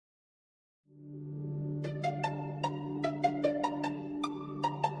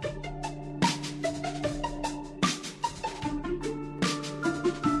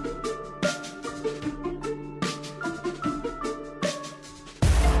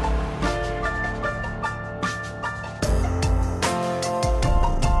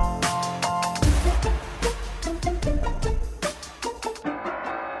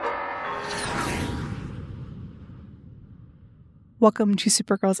Welcome to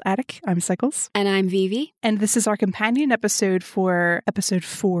Supergirl's Attic. I'm Cycles. And I'm Vivi. And this is our companion episode for episode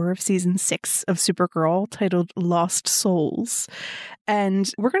 4 of season 6 of Supergirl, titled Lost Souls.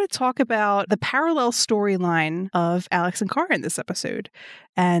 And we're going to talk about the parallel storyline of Alex and Kara in this episode,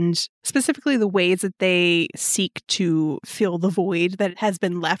 and specifically the ways that they seek to fill the void that has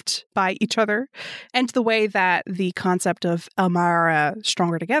been left by each other, and the way that the concept of Elmira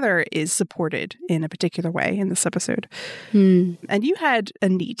Stronger Together is supported in a particular way in this episode. And you had a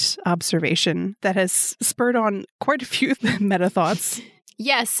neat observation that has spurred on quite a few meta thoughts.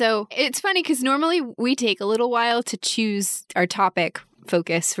 Yeah, so it's funny because normally we take a little while to choose our topic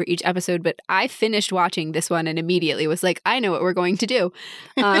focus for each episode, but I finished watching this one and immediately was like, I know what we're going to do.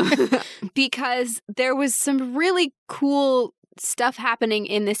 Because there was some really cool stuff happening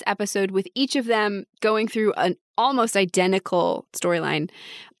in this episode with each of them going through an almost identical storyline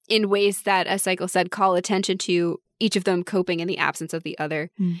in ways that, as Cycle said, call attention to each of them coping in the absence of the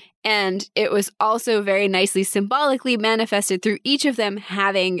other. And it was also very nicely symbolically manifested through each of them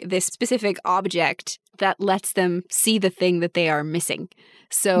having this specific object that lets them see the thing that they are missing.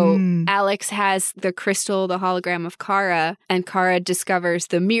 So Alex has the crystal, the hologram of Kara, and Kara discovers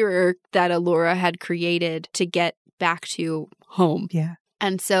the mirror that Allura had created to get back to home. Yeah.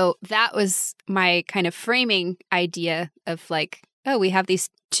 And so that was my kind of framing idea of like, oh, we have these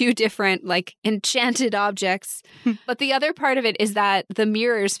two different, like, enchanted objects. But the other part of it is that the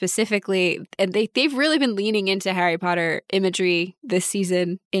mirrors specifically, and they've really been leaning into Harry Potter imagery this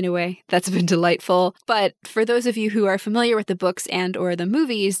season in a way that's been delightful. But for those of you who are familiar with the books and or the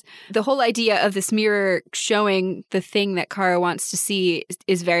movies, the whole idea of this mirror showing the thing that Kara wants to see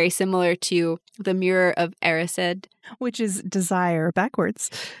is very similar to the mirror of Erised. Which is desire backwards.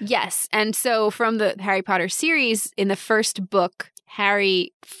 Yes. And so from the Harry Potter series, in the first book,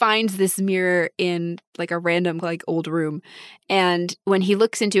 Harry finds this mirror in like a random like old room. And when he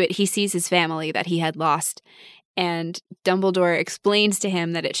looks into it, he sees his family that he had lost. And Dumbledore explains to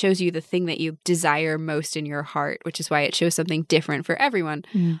him that it shows you the thing that you desire most in your heart, which is why it shows something different for everyone.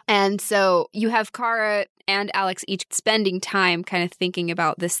 And so you have Kara and Alex each spending time kind of thinking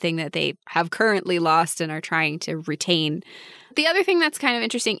about this thing that they have currently lost and are trying to retain. The other thing that's kind of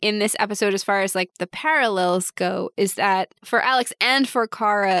interesting in this episode, as far as like the parallels go, is that for Alex and for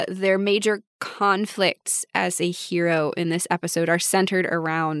Kara, their major conflicts as a hero in this episode are centered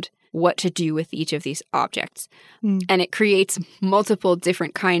around what to do with each of these objects. And it creates multiple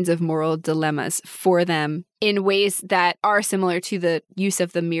different kinds of moral dilemmas for them in ways that are similar to the use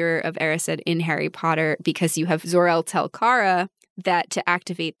of the mirror of Erised in Harry Potter, because you have Zor-El tell Kara that to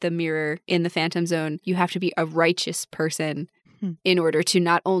activate the mirror in the Phantom Zone, you have to be a righteous person in order to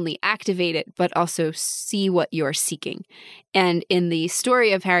not only activate it, but also see what you're seeking. And in the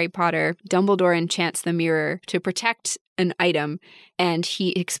story of Harry Potter, Dumbledore enchants the mirror to protect an item, and he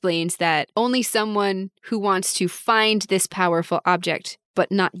explains that only someone who wants to find this powerful object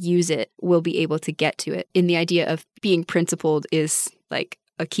but not use it will be able to get to it. In the idea of being principled is like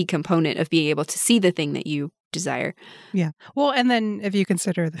a key component of being able to see the thing that you desire. Yeah. Well, and then if you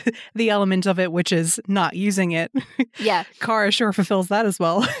consider the element of it, which is not using it, yeah, Kara sure fulfills that as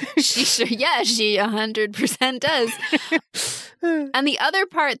well. she 100% does. And the other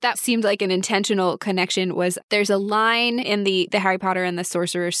part that seemed like an intentional connection was there's a line in the Harry Potter and the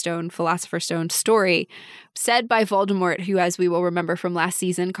Sorcerer's Stone, Philosopher's Stone story said by Voldemort, who, as we will remember from last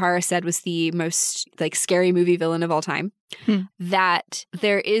season, Kara said was the most like scary movie villain of all time, that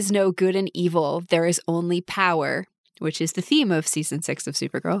there is no good and evil, there is only power, which is the theme of season 6 of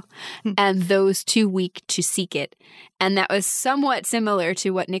Supergirl, and those too weak to seek it. And that was somewhat similar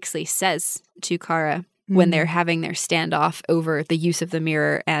to what Nyxly says to Kara when they're having their standoff over the use of the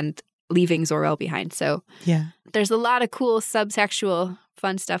mirror and leaving Zor-El behind. So yeah, there's a lot of cool subsexual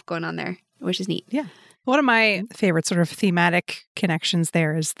fun stuff going on there, which is neat. Yeah. One of my favorite sort of thematic connections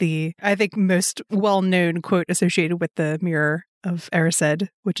there is the, I think, most well-known quote associated with the mirror of Erised,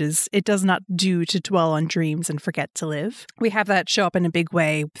 which is, "It does not do to dwell on dreams and forget to live." We have that show up in a big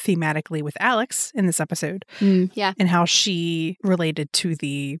way thematically with Alex in this episode. Yeah. And how she related to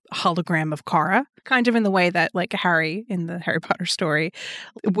the hologram of Kara, kind of in the way that like Harry in the Harry Potter story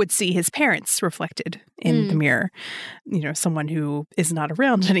would see his parents reflected in the mirror. You know, someone who is not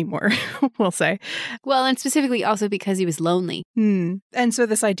around anymore, we'll say. Well, and specifically also because he was lonely. And so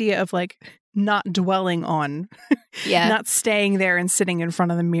this idea of like not dwelling on, not staying there and sitting in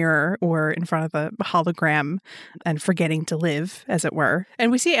front of the mirror or in front of the hologram and forgetting to live, as it were.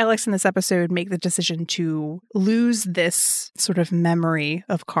 And we see Alex in this episode make the decision to lose this sort of memory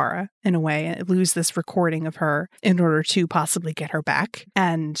of Kara in a way, and lose this recording of her in order to possibly get her back.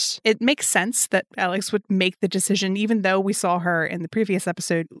 And it makes sense that Alex would make the decision, even though we saw her in the previous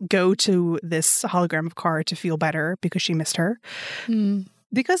episode go to this hologram of Kara to feel better because she missed her.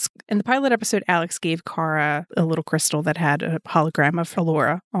 Because in the pilot episode, Alex gave Kara a little crystal that had a hologram of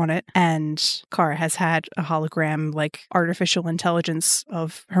Allura on it. And Kara has had a hologram, like artificial intelligence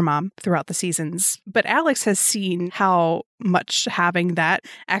of her mom throughout the seasons. But Alex has seen how much having that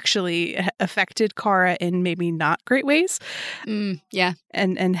actually affected Kara in maybe not great ways. Yeah.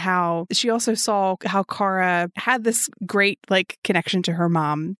 And how she also saw how Kara had this great like connection to her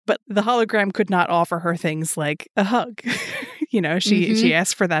mom, but the hologram could not offer her things like a hug. She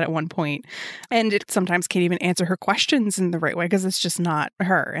asked for that at one point, and it sometimes can't even answer her questions in the right way because it's just not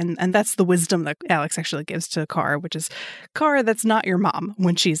her. And that's the wisdom that Alex actually gives to Kara, which is, Kara, that's not your mom,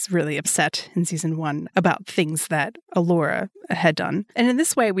 when she's really upset in season 1 about things that Allura had done. And in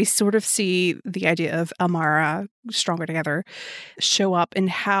this way, we sort of see the idea of Amara, Stronger Together, show up in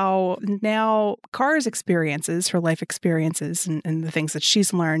how now Kara's experiences, her life experiences, and the things that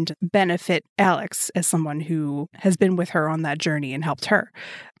she's learned benefit Alex as someone who has been with her on that journey and helped her,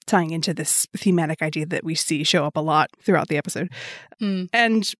 tying into this thematic idea that we see show up a lot throughout the episode.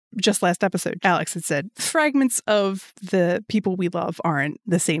 And just last episode, Alex had said, fragments of the people we love aren't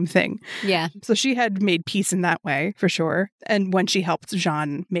the same thing. Yeah. So she had made peace in that way, for sure. And when she helped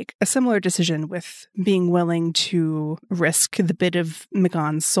Jean make a similar decision with being willing to risk the bit of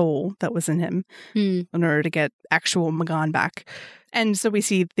M'Gann's soul that was in him in order to get actual M'Gann back. And so we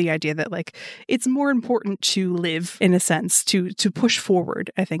see the idea that, like, it's more important to live, in a sense, to push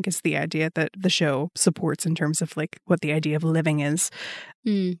forward, I think, is the idea that the show supports in terms of, like, what the idea of living is.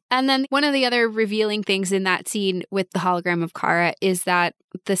 And then one of the other revealing things in that scene with the hologram of Kara is that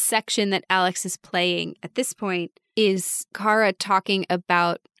the section that Alex is playing at this point is Kara talking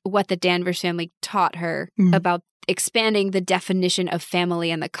about what the Danvers family taught her about expanding the definition of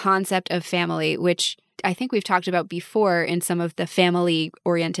family and the concept of family, which I think we've talked about before in some of the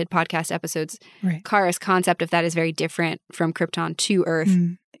family-oriented podcast episodes. Right. Kara's concept of that is very different from Krypton to Earth.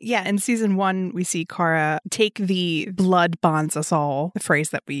 Yeah, in season 1, we see Kara take the blood bonds us all, the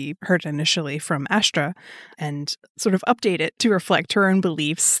phrase that we heard initially from Astra, and sort of update it to reflect her own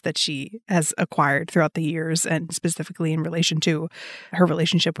beliefs that she has acquired throughout the years, and specifically in relation to her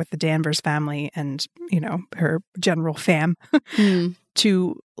relationship with the Danvers family and, her general fam.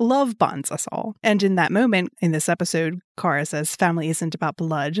 To love bonds us all. And in that moment, in this episode, Kara says family isn't about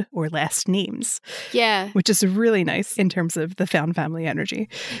blood or last names. Yeah. Which is really nice in terms of the found family energy.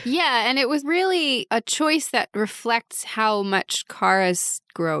 Yeah, and it was really a choice that reflects how much Kara's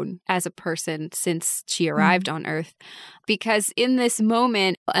grown as a person since she arrived on Earth. Because in this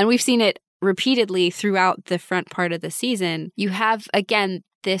moment, and we've seen it repeatedly throughout the front part of the season, you have, again,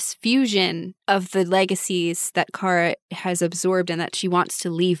 this fusion of the legacies that Kara has absorbed and that she wants to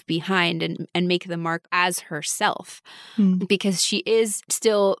leave behind and make the mark as herself. Because she is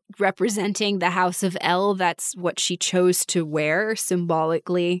still representing the House of El. That's what she chose to wear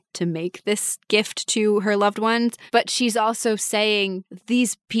symbolically to make this gift to her loved ones. But she's also saying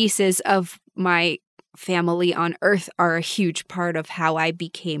these pieces of my family on Earth are a huge part of how I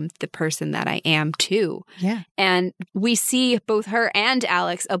became the person that I am too. Yeah. And we see both her and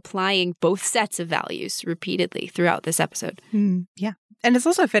Alex applying both sets of values repeatedly throughout this episode. Yeah. And it's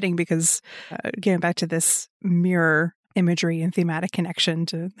also fitting because getting back to this mirror imagery and thematic connection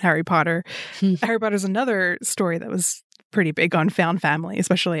to Harry Potter, Harry Potter's another story that was pretty big on found family,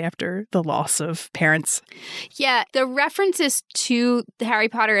 especially after the loss of parents. Yeah, the references to Harry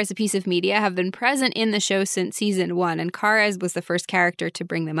Potter as a piece of media have been present in the show since season 1, and Kara was the first character to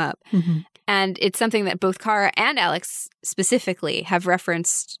bring them up. And it's something that both Kara and Alex specifically have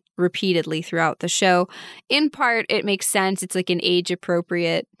referenced repeatedly throughout the show. In part, it makes sense. It's like an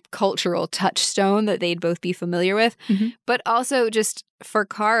age-appropriate cultural touchstone that they'd both be familiar with. But also just for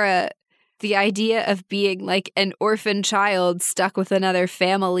Kara, the idea of being like an orphan child stuck with another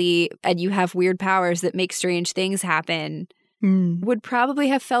family and you have weird powers that make strange things happen would probably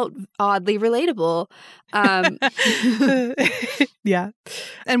have felt oddly relatable. Yeah.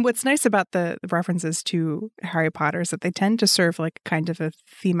 And what's nice about the references to Harry Potter is that they tend to serve like kind of a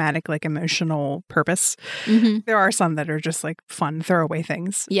thematic, like emotional purpose. There are some that are just like fun throwaway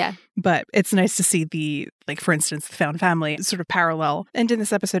things. Yeah. But it's nice to see the, like, for instance, the found family sort of parallel. And in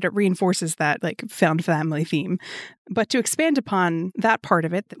this episode, it reinforces that like found family theme. But to expand upon that part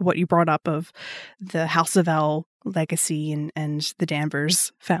of it, what you brought up of the House of L legacy and the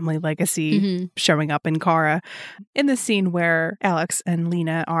Danvers family legacy showing up in Kara, in the scene where Alex and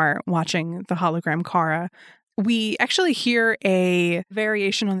Lena are watching the hologram Kara, we actually hear a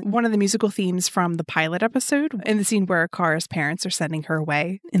variation on one of the musical themes from the pilot episode in the scene where Kara's parents are sending her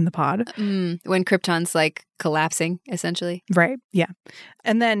away in the pod. When Krypton's like collapsing, essentially. Right. Yeah.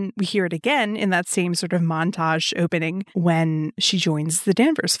 And then we hear it again in that same sort of montage opening when she joins the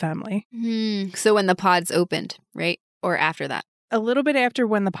Danvers family. So when the pod's opened, right? Or after that? A little bit after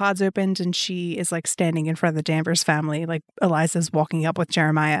when the pod's opened and she is like standing in front of the Danvers family, like Eliza's walking up with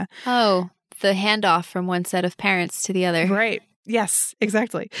Jeremiah. Oh, the handoff from one set of parents to the other. Right. Yes,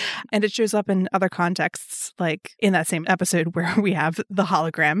 exactly. And it shows up in other contexts, like in that same episode where we have the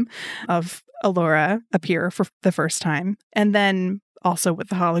hologram of Allura appear for the first time. And then also with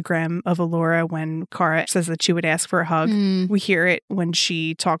the hologram of Allura when Kara says that she would ask for a hug. We hear it when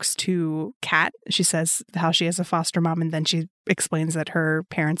she talks to Kat. She says how she has a foster mom, and then she explains that her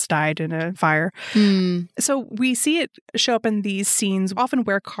parents died in a fire. So we see it show up in these scenes, often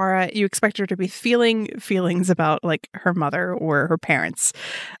where Kara, you expect her to be feeling feelings about like her mother or her parents,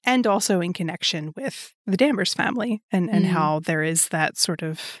 and also in connection with the Danvers family and how there is that sort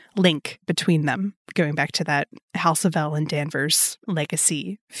of link between them, going back to that House of L and Danvers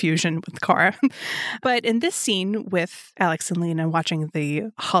legacy fusion with Kara. But in this scene with Alex and Lena watching the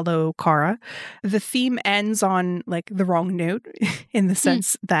hollow Kara, the theme ends on like the wrong note in the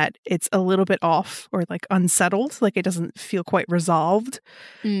sense that it's a little bit off or like unsettled, like it doesn't feel quite resolved.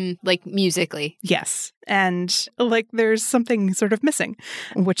 Like musically. Yes. And like there's something sort of missing,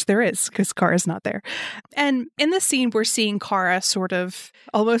 which there is because Kara's not there. And in this scene, we're seeing Kara sort of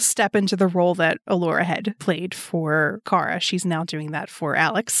almost step into the role that Allura had played for Kara. She's now doing that for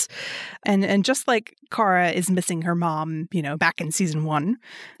Alex. And just like Kara is missing her mom, you know, back in season 1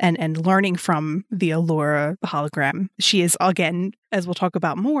 and learning from the Allura hologram, she is again, as we'll talk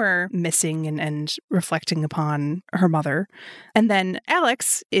about more, missing and reflecting upon her mother. And then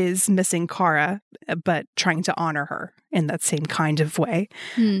Alex is missing Kara, but trying to honor her in that same kind of way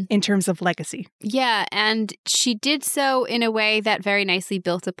in terms of legacy. Yeah, and she did so in a way that very nicely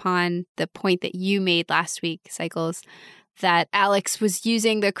built upon the point that you made last week, Cycles, that Alex was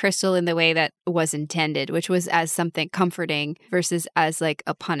using the crystal in the way that was intended, which was as something comforting versus as like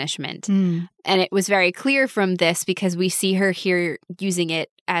a punishment. And it was very clear from this because we see her here using it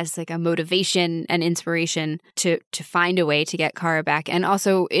as like a motivation and inspiration to find a way to get Kara back. And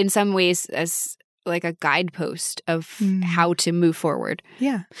also in some ways as like a guidepost of how to move forward.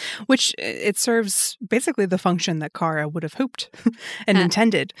 Yeah. Which it serves basically the function that Kara would have hoped and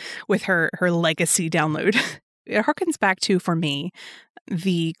intended with her legacy download. It harkens back to, for me,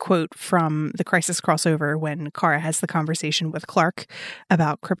 the quote from the Crisis crossover when Kara has the conversation with Clark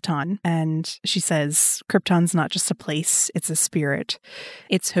about Krypton. And she says, Krypton's not just a place, it's a spirit.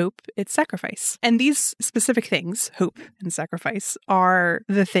 It's hope, it's sacrifice. And these specific things, hope and sacrifice, are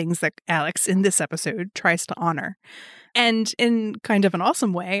the things that Alex in this episode tries to honor. And in kind of an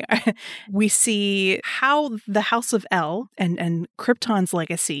awesome way, we see how the House of L and Krypton's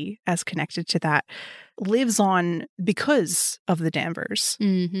legacy as connected to that lives on because of the Danvers.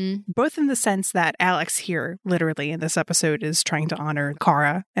 Both in the sense that Alex here, literally in this episode, is trying to honor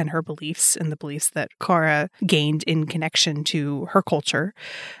Kara and her beliefs and the beliefs that Kara gained in connection to her culture,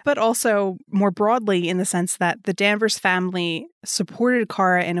 but also more broadly in the sense that the Danvers family supported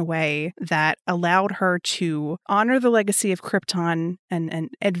Kara in a way that allowed her to honor the legacy of Krypton and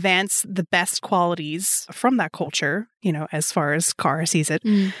advance the best qualities from that culture, you know, as far as Kara sees it.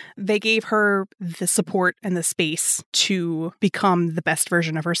 They gave her the support and the space to become the best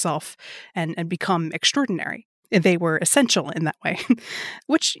version of herself and become extraordinary. They were essential in that way,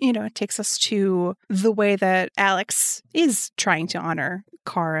 which, you know, takes us to the way that Alex is trying to honor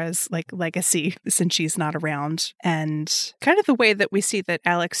Kara's like legacy since she's not around, and kind of the way that we see that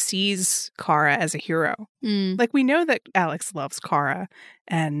Alex sees Kara as a hero. Like we know that Alex loves Kara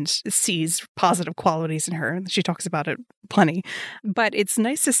and sees positive qualities in her. She talks about it plenty, but it's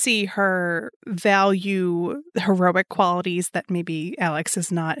nice to see her value heroic qualities that maybe Alex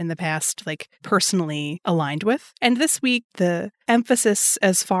is not in the past, like personally aligned with. And this week, the emphasis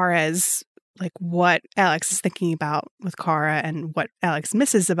as far as like what Alex is thinking about with Kara and what Alex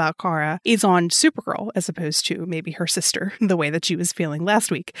misses about Kara is on Supergirl as opposed to maybe her sister, the way that she was feeling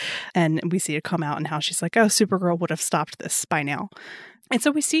last week. And we see it come out and how she's like, oh, Supergirl would have stopped this by now. And so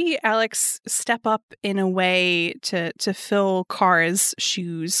we see Alex step up in a way to fill Kara's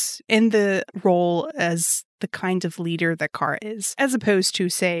shoes in the role as the kind of leader that Kara is, as opposed to,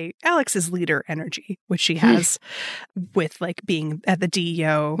 say, Alex's leader energy, which she has with like being at the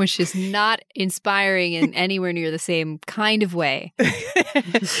DEO. Which is not inspiring in anywhere near the same kind of way.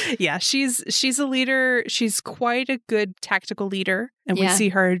 Yeah, she's a leader. She's quite a good tactical leader. And we see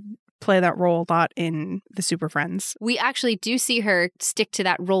her play that role a lot in the Super Friends. We actually do see her stick to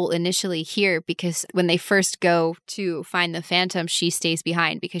that role initially here because when they first go to find the Phantom, she stays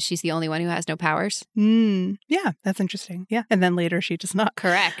behind because she's the only one who has no powers. Yeah, that's interesting. Yeah. And then later she does not.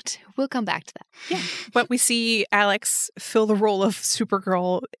 Correct. We'll come back to that. Yeah. But we see Alex fill the role of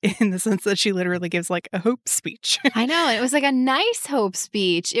Supergirl in the sense that she literally gives like a hope speech. I know. It was like a nice hope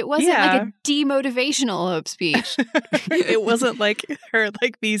speech. It wasn't like a demotivational hope speech. It wasn't like her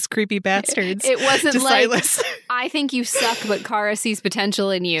like these creepy bastards. It wasn't like, Silas. I think you suck, but Kara sees potential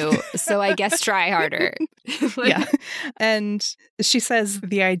in you, so I guess try harder. Yeah. And she says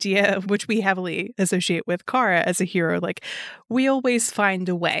the idea, which we heavily associate with Kara as a hero, like, we always find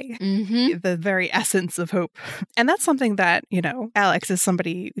a way. The very essence of hope. And that's something that, you know, Alex is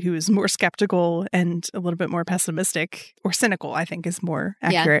somebody who is more skeptical and a little bit more pessimistic, or cynical, I think is more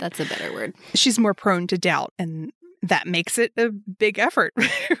accurate. Yeah, that's a better word. She's more prone to doubt, and that makes it a big effort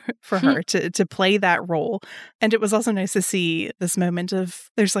for her to play that role. And it was also nice to see this moment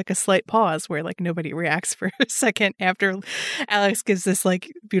of, there's like a slight pause where like nobody reacts for a second after Alex gives this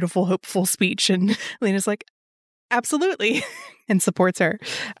like beautiful, hopeful speech. And Lena's like, absolutely, and supports her.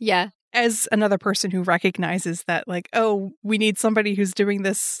 Yeah. As another person who recognizes that, like, oh, we need somebody who's doing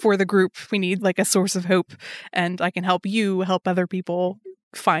this for the group. We need like a source of hope, and I can help you help other people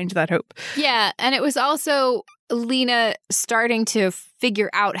find that hope. Yeah. And it was also Lena starting to figure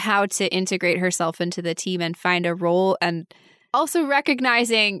out how to integrate herself into the team and find a role, and also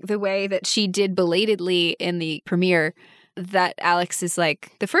recognizing the way that she did belatedly in the premiere that Alex is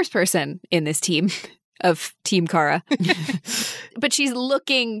like the first person in this team of Team Kara. But she's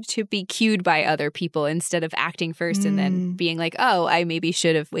looking to be cued by other people instead of acting first and then being like, oh, I maybe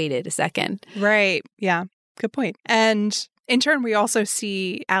should have waited a second. Right. Yeah. Good point. And in turn, we also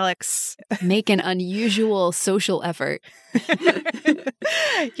see Alex make an unusual social effort.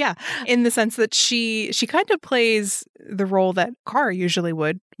 Yeah. In the sense that she kind of plays the role that Kara usually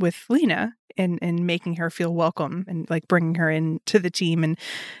would with Lena. In making her feel welcome and like bringing her into the team and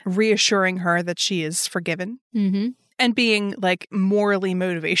reassuring her that she is forgiven and being like morally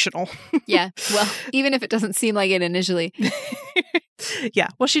motivational. Yeah. Well, even if it doesn't seem like it initially. Yeah.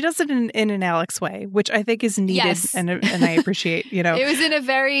 Well, she does it in an Alex way, which I think is needed. Yes. And I appreciate, you know. It was in a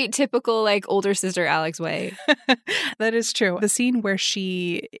very typical like older sister Alex way. That is true. The scene where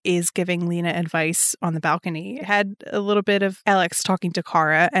she is giving Lena advice on the balcony had a little bit of Alex talking to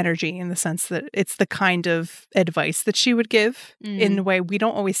Kara energy, in the sense that it's the kind of advice that she would give in a way we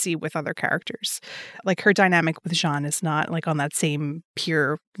don't always see with other characters. Like her dynamic with Jean is not like on that same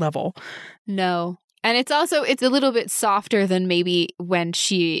peer level. No. And it's a little bit softer than maybe when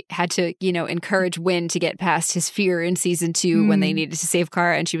she had to, you know, encourage Wynn to get past his fear in season 2 when they needed to save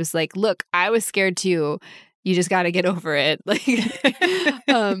Kara. And she was like, look, I was scared too. You just got to get over it. Like,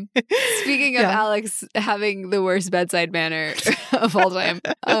 speaking of Alex having the worst bedside manner of all time.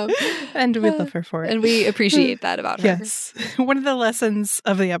 And we love her for it. And we appreciate that about her. Yes. One of the lessons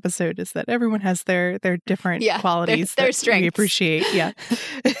of the episode is that everyone has their different qualities their that strengths. we appreciate. Yeah.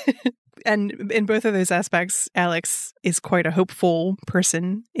 And in both of those aspects, Alex is quite a hopeful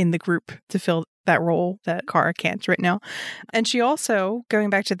person in the group to fill that role that Kara can't right now. And she also,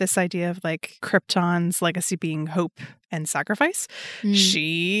 going back to this idea of like Krypton's legacy being hope and sacrifice,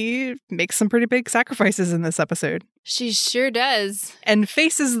 she makes some pretty big sacrifices in this episode. She sure does. And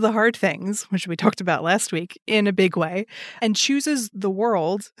faces the hard things, which we talked about last week, in a big way, and chooses the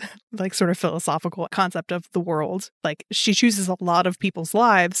world, like sort of philosophical concept of the world. Like she chooses a lot of people's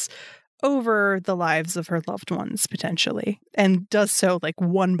lives over the lives of her loved ones, potentially, and does so like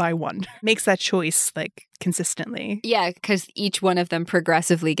one by one, makes that choice like consistently. Yeah, because each one of them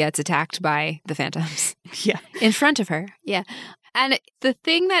progressively gets attacked by the Phantoms. Yeah. In front of her. Yeah. And the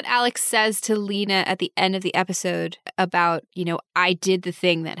thing that Alex says to Lena at the end of the episode about, you know, I did the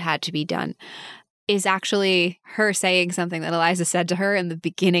thing that had to be done, is actually her saying something that Eliza said to her in the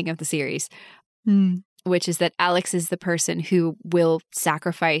beginning of the series. Which is that Alex is the person who will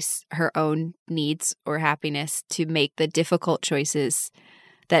sacrifice her own needs or happiness to make the difficult choices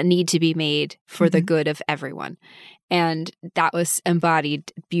that need to be made for the good of everyone. And that was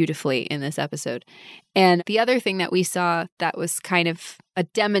embodied beautifully in this episode. And the other thing that we saw that was kind of a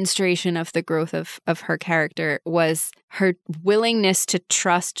demonstration of the growth of her character was her willingness to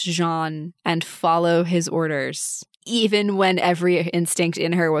trust Jean and follow his orders, even when every instinct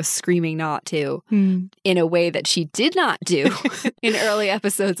in her was screaming not to, in a way that she did not do in early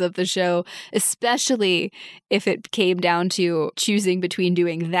episodes of the show, especially if it came down to choosing between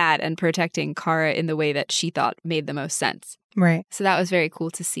doing that and protecting Kara in the way that she thought made the most sense. Right. So that was very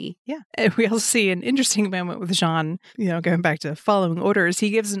cool to see. Yeah. And we also see an interesting moment with Jean, going back to following orders.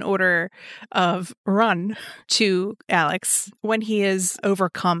 He gives an order of run to Alex when he is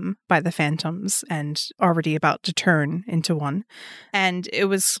overcome by the phantoms and already about to turn into one. And it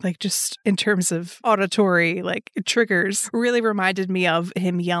was like, just in terms of auditory triggers, really reminded me of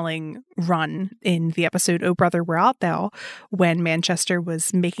him yelling run in the episode Oh Brother, Where Art Thou, when Manchester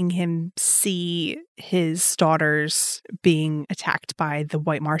was making him see his daughters being attacked by the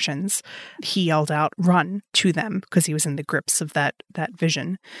White Martians. He yelled out run to them because he was in the grips of that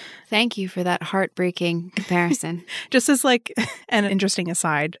vision. Thank you for that heartbreaking comparison. Just as an interesting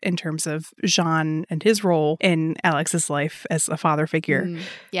aside in terms of Jean and his role in Alex's life as a father figure.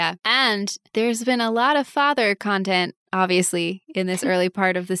 Yeah. And there's been a lot of father content, obviously, in this early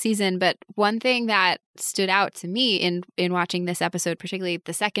part of the season. But one thing that stood out to me in watching this episode, particularly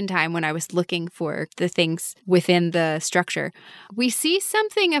the second time when I was looking for the things within the structure, we see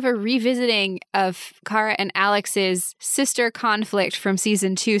something of a revisiting of Kara and Alex's sister conflict from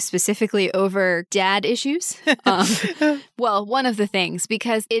season 2, specifically over dad issues. Well, one of the things,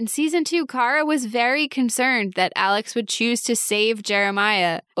 because in season 2, Kara was very concerned that Alex would choose to save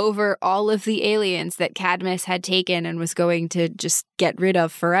Jeremiah over all of the aliens that Cadmus had taken and was going to just get rid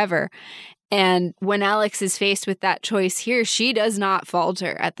of forever. And when Alex is faced with that choice here, she does not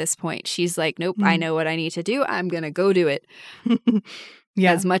falter at this point. She's like, nope, I know what I need to do. I'm going to go do it.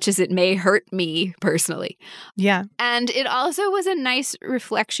 Yeah. As much as it may hurt me personally. Yeah. And it also was a nice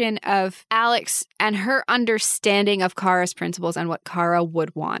reflection of Alex and her understanding of Kara's principles and what Kara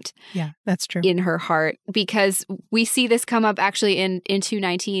would want. Yeah, that's true. In her heart. Because we see this come up actually in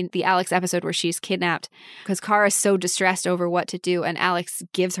 219, the Alex episode where she's kidnapped, because Kara's so distressed over what to do, and Alex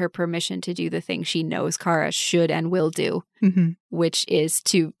gives her permission to do the thing she knows Kara should and will do. Which is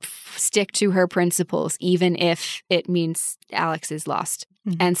to stick to her principles, even if it means Alex is lost.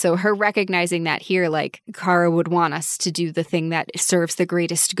 And so her recognizing that here, Kara would want us to do the thing that serves the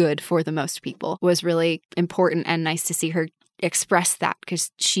greatest good for the most people, was really important and nice to see her express that,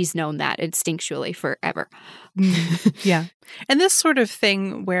 because she's known that instinctually forever. Yeah. And this sort of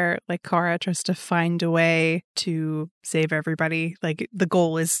thing where Kara tries to find a way to save everybody, the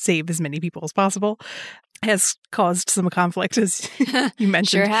goal is save as many people as possible, has caused some conflict, as you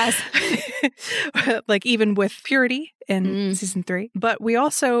mentioned. Sure has. Even with Purity in season 3. But we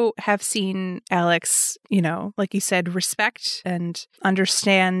also have seen Alex, like you said, respect and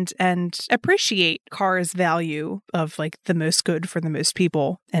understand and appreciate Kara's value of the most good for the most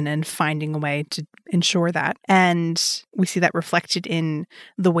people, and then finding a way to ensure that. And we see that reflected in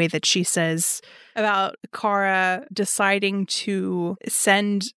the way that she says about Kara deciding to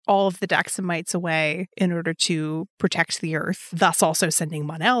send all of the Daxamites away in order to protect the Earth, thus also sending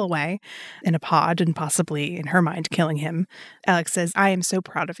Mon-El away in a pod and possibly, in her mind, killing him. Alex says, I am so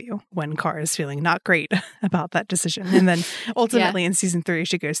proud of you, when Kara is feeling not great about that decision. And then ultimately in season 3,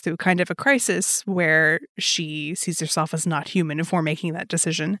 she goes through kind of a crisis where she sees herself as not human before making that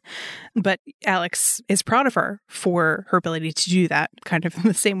decision. But Alex is proud of her for her ability to do that, kind of in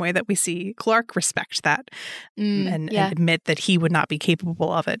the same way that we see Clark respect that and admit that he would not be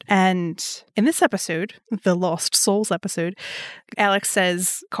capable of it. And in this episode, the Lost Souls episode, Alex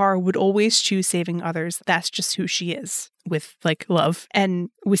says Kara would always choose saving others. That's just who she is, with love. And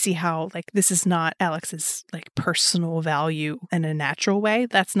we see how this is not Alex's personal value in a natural way.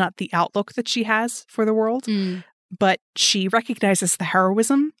 That's not the outlook that she has for the world. But she recognizes the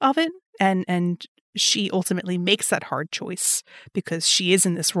heroism of it, and she ultimately makes that hard choice because she is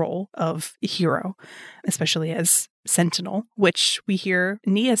in this role of hero, especially as Sentinel, which we hear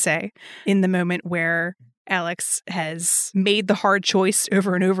Nia say in the moment where Alex has made the hard choice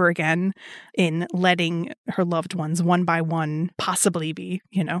over and over again in letting her loved ones one by one possibly be,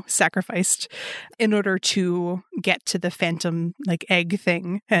 sacrificed in order to get to the phantom egg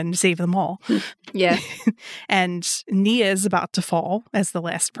thing and save them all. Yeah. And Nia is about to fall as the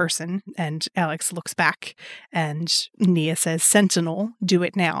last person, and Alex looks back and Nia says, Sentinel, do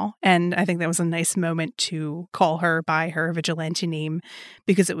it now. And I think that was a nice moment to call her by her vigilante name,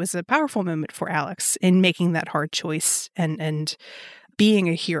 because it was a powerful moment for Alex in making that hard choice and being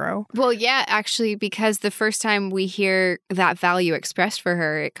a hero. Well, yeah, actually, because the first time we hear that value expressed for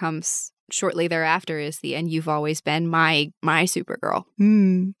her, it comes shortly thereafter is the "and you've always been my Supergirl."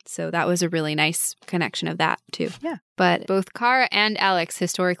 So that was a really nice connection of that too. Yeah. But both Kara and Alex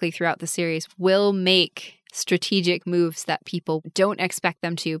historically throughout the series will make strategic moves that people don't expect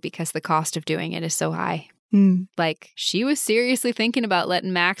them to because the cost of doing it is so high. Like, she was seriously thinking about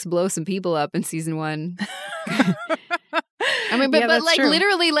letting Max blow some people up in season 1. I mean, but like true.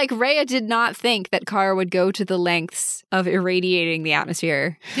 Literally, like Rhea did not think that Kara would go to the lengths of irradiating the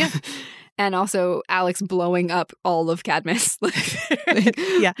atmosphere. Yeah. And also Alex blowing up all of Cadmus.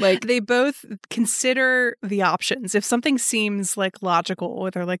 Yeah. Like, they both consider the options. If something seems like logical or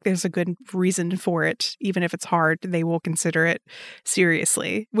they're like there's a good reason for it, even if it's hard, they will consider it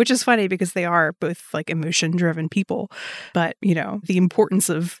seriously, which is funny because they are both like emotion-driven people. But, you know, the importance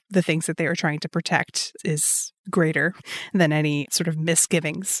of the things that they are trying to protect is greater than any sort of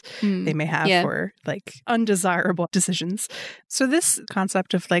misgivings they may have for like undesirable decisions. So this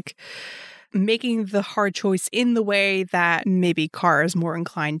concept of like making the hard choice in the way that maybe Kara is more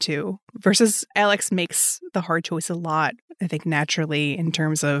inclined to versus Alex makes the hard choice a lot, I think, naturally in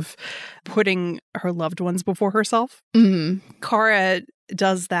terms of putting her loved ones before herself. Kara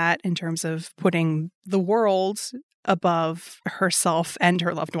does that in terms of putting the world above herself and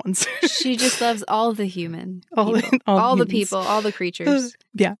her loved ones. She just loves all the human all the people, all the creatures.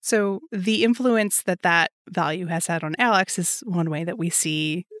 Yeah. So the influence that value has had on Alex is one way that we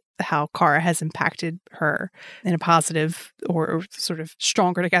see how Kara has impacted her in a positive or sort of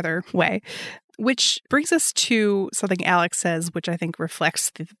stronger together way. Which brings us to something Alex says, which I think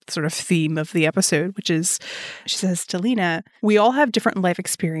reflects the sort of theme of the episode, which is, she says to Lena, "We all have different life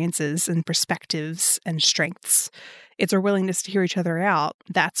experiences and perspectives and strengths. It's our willingness to hear each other out.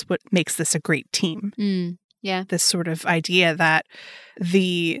 That's what makes this a great team." Yeah. This sort of idea that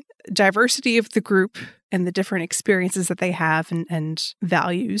the diversity of the group and the different experiences that they have and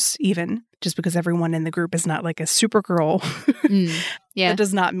values, even just because everyone in the group is not like a Supergirl, that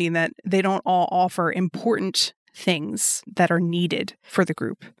does not mean that they don't all offer important things that are needed for the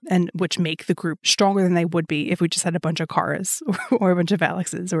group and which make the group stronger than they would be if we just had a bunch of Karas or a bunch of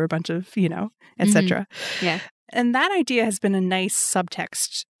Alexes or a bunch of, you know, etc. Yeah. And that idea has been a nice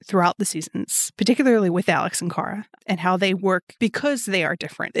subtext throughout the seasons, particularly with Alex and Kara, and how they work because they are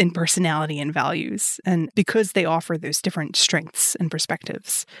different in personality and values, and because they offer those different strengths and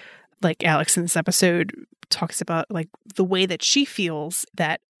perspectives. Like Alex in this episode talks about like the way that she feels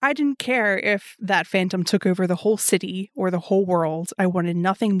that I didn't care if that phantom took over the whole city or the whole world. I wanted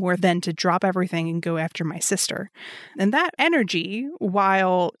nothing more than to drop everything and go after my sister. And that energy,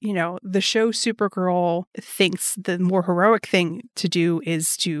 while, you know, the show Supergirl thinks the more heroic thing to do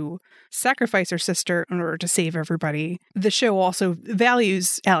is to sacrifice her sister in order to save everybody, the show also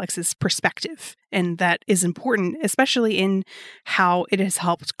values Alex's perspective. And that is important, especially in how it has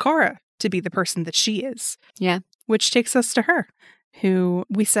helped Kara to be the person that she is. Yeah. Which takes us to her, who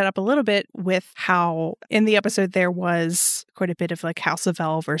we set up a little bit with how in the episode there was quite a bit of like House of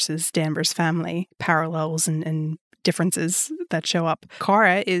L versus Danvers family parallels and differences that show up.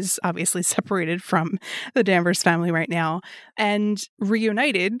 Kara is obviously separated from the Danvers family right now and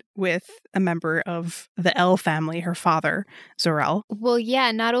reunited with a member of the L family, her father, Zor-El. Well,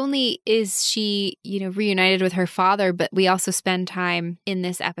 yeah, not only is she, you know, reunited with her father, but we also spend time in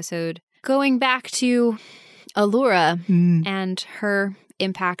this episode going back to Allura and her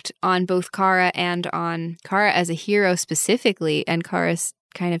impact on both Kara and on Kara as a hero specifically, and Kara's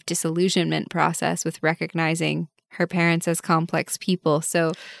kind of disillusionment process with recognizing her parents as complex people.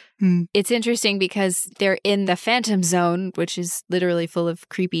 So it's interesting because they're in the Phantom Zone, which is literally full of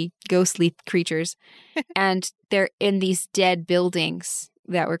creepy, ghostly creatures, and they're in these dead buildings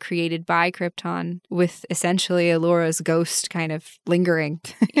that were created by Krypton with essentially Allura's ghost kind of lingering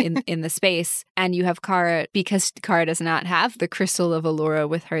in the space. And you have Kara, because Kara does not have the crystal of Allura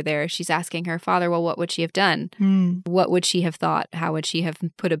with her there, she's asking her father, well, what would she have done? What would she have thought? How would she have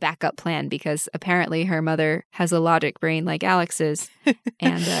put a backup plan? Because apparently her mother has a logic brain like Alex's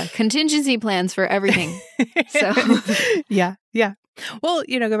and contingency plans for everything. So yeah. Well,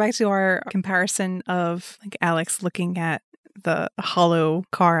 you know, go back to our comparison of like Alex looking at the hollow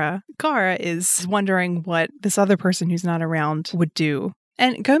Kara. Kara is wondering what this other person who's not around would do.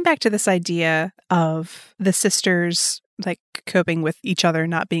 And going back to this idea of the sisters like coping with each other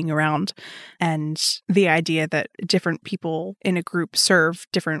not being around, and the idea that different people in a group serve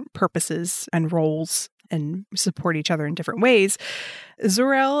different purposes and roles and support each other in different ways.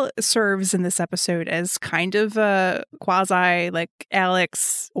 Zor-El serves in this episode as kind of a quasi like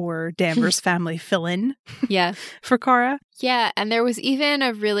Alex or Danvers family fill-in Yeah. for Kara. Yeah, and there was even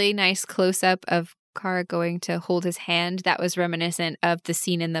a really nice close-up of Kara going to hold his hand that was reminiscent of the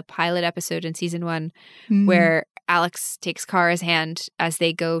scene in the pilot episode in season 1 where Alex takes Kara's hand as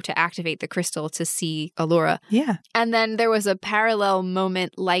they go to activate the crystal to see Allura. Yeah. And then there was a parallel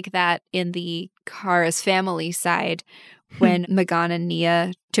moment like that in the Kara's family side when M'gann and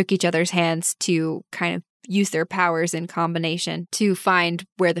Nia took each other's hands to kind of use their powers in combination to find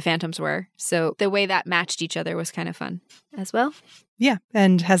where the phantoms were. So the way that matched each other was kind of fun as well. Yeah,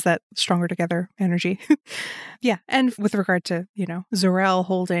 and has that stronger together energy. Yeah, and with regard to, Zor-El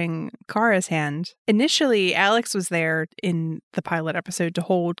holding Kara's hand, initially Alex was there in the pilot episode to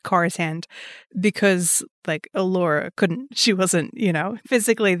hold Kara's hand because, Allura couldn't, she wasn't,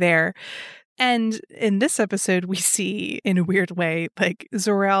 physically there. And in this episode, we see, in a weird way,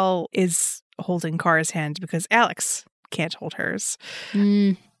 Zor-El is holding Kara's hand because Alex can't hold hers.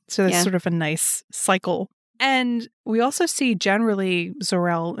 So that's sort of a nice cycle. And we also see generally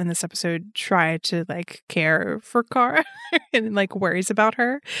Zor-El in this episode try to care for Kara and worries about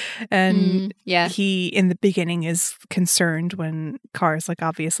her. And he in the beginning is concerned when Kara's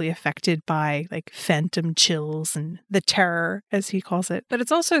obviously affected by phantom chills and the terror, as he calls it. But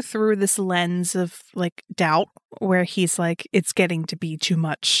it's also through this lens of doubt where he's it's getting to be too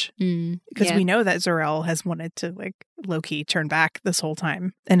much. Because we know that Zor-El has wanted to low-key turn back this whole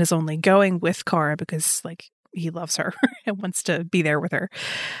time and is only going with Kara because he loves her and wants to be there with her,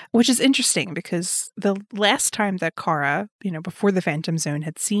 which is interesting because the last time that Kara, before the Phantom Zone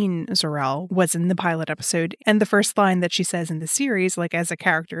had seen Zor-El was in the pilot episode. And the first line that she says in the series, as a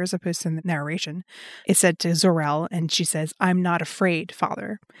character, as opposed to the narration, is said to Zor-El, and she says, "I'm not afraid,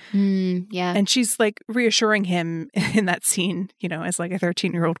 father." Yeah. And she's reassuring him in that scene, as a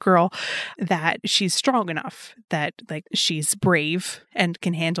 13-year-old girl, that she's strong enough, that she's brave and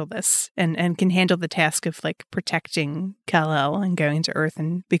can handle this and can handle the task of protecting Kal-El and going to Earth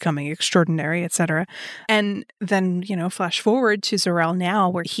and becoming extraordinary, etc. And then, flash forward to Zor-El now,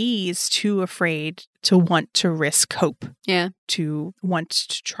 where he's too afraid to want to risk hope. Yeah. To want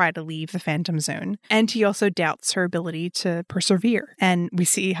to try to leave the Phantom Zone. And he also doubts her ability to persevere. And we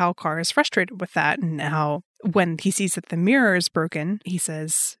see how Kara is frustrated with that, and how when he sees that the mirror is broken, he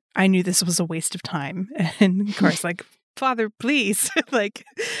says, "I knew this was a waste of time." And Kara's "Father, please."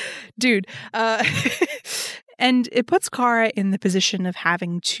 Dude. And it puts Kara in the position of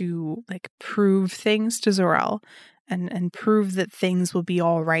having to prove things to Zor-El and prove that things will be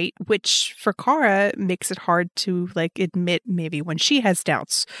all right, which for Kara makes it hard to admit maybe when she has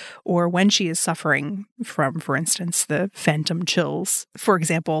doubts or when she is suffering from, for instance, the phantom chills. For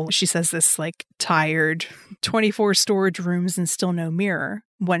example, she says this tired 24 storage rooms and still no mirror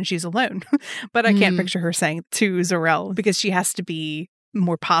when she's alone. But I can't picture her saying to Zor-El because she has to be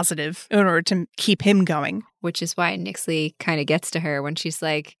more positive in order to keep him going. Which is why Nyxly kind of gets to her when she's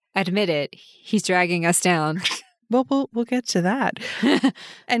admit it, he's dragging us down. Well, we'll get to that.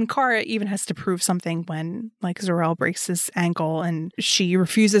 And Kara even has to prove something when Zor-El breaks his ankle and she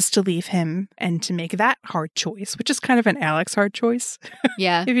refuses to leave him and to make that hard choice, which is kind of an Alex hard choice.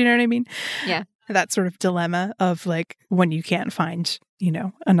 Yeah. If you know what I mean. Yeah. That sort of dilemma of when you can't find,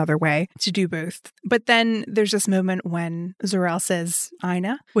 another way to do both. But then there's this moment when Zor-El says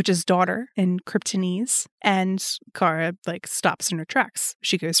Aina, which is daughter in Kryptonese, and Kara stops in her tracks.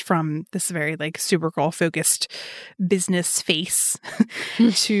 She goes from this very Supergirl focused business face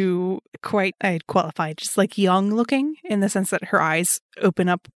to quite, I'd qualify, just young looking, in the sense that her eyes open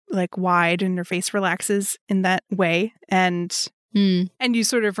up wide and her face relaxes in that way. And you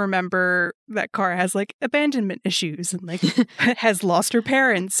sort of remember that Kara has abandonment issues and has lost her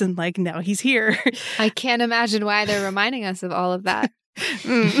parents and now he's here. I can't imagine why they're reminding us of all of that.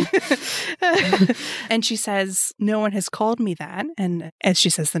 And she says, "No one has called me that." And as she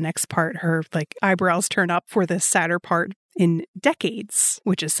says the next part, her eyebrows turn up for the sadder part in decades,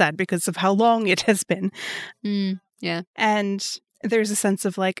 which is sad because of how long it has been. Yeah. And there's a sense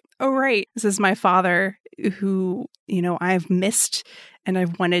of oh, right, this is my father who, I've missed, and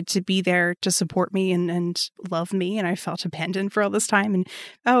I've wanted to be there to support me and love me. And I felt abandoned for all this time. And,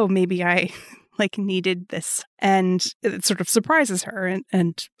 oh, maybe I needed this. And it sort of surprises her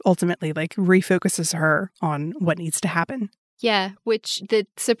and ultimately refocuses her on what needs to happen. Yeah, which the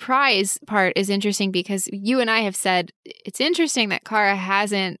surprise part is interesting because you and I have said it's interesting that Kara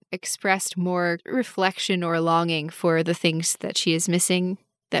hasn't expressed more reflection or longing for the things that she is missing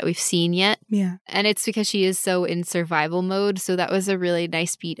that we've seen yet. Yeah. And it's because she is so in survival mode. So that was a really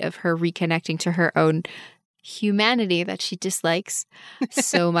nice beat of her reconnecting to her own humanity that she dislikes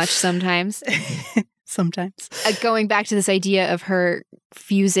so much sometimes. Sometimes. Going back to this idea of her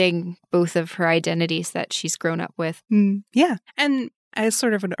fusing both of her identities that she's grown up with. Yeah. And as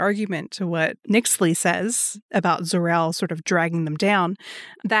sort of an argument to what Nyxly says about Zor-El sort of dragging them down,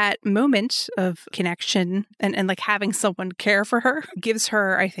 that moment of connection and like having someone care for her gives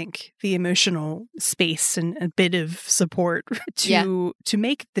her, I think, the emotional space and a bit of support to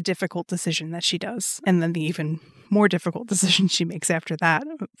make the difficult decision that she does. And then the even more difficult decision she makes after that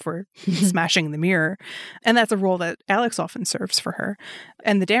for smashing the mirror. And that's a role that Alex often serves for her.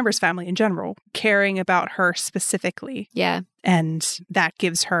 And the Danvers family in general, caring about her specifically. Yeah. And that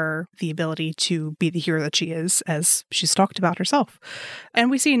gives her the ability to be the hero that she is, as she's talked about herself. And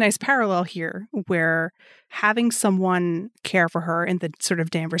we see a nice parallel here where having someone care for her in the sort of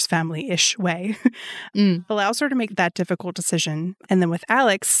Danvers family-ish way allows her to make that difficult decision. And then with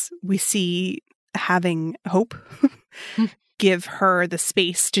Alex, we see having hope give her the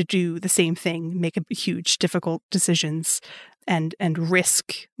space to do the same thing, make a huge, difficult decisions and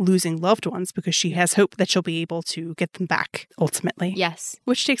risk losing loved ones because she has hope that she'll be able to get them back ultimately. Yes.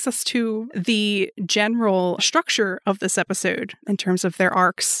 Which takes us to the general structure of this episode in terms of their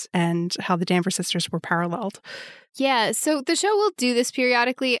arcs and how the Danvers sisters were paralleled. Yeah, so the show will do this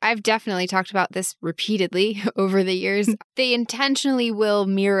periodically. I've definitely talked about this repeatedly over the years. They intentionally will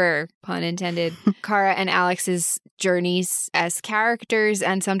mirror, pun intended, Kara and Alex's journeys as characters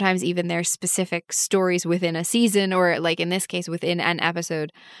and sometimes even their specific stories within a season or, like in this case, within an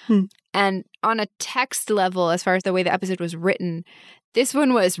episode. And on a text level, as far as the way the episode was written, this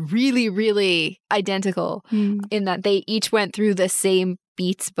one was really, really identical in that they each went through the same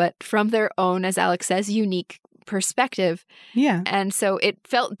beats, but from their own, as Alex says, unique perspective. Yeah. And so it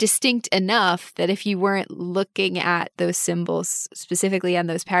felt distinct enough that if you weren't looking at those symbols specifically and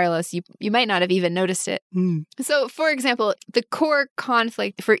those parallels, you might not have even noticed it. So, for example, the core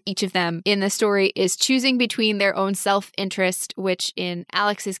conflict for each of them in the story is choosing between their own self-interest, which in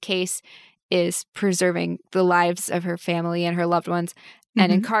Alex's case is preserving the lives of her family and her loved ones,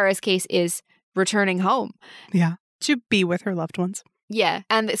 and in Kara's case is returning home. Yeah. To be with her loved ones. Yeah.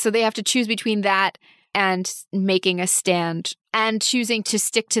 And so they have to choose between that and making a stand and choosing to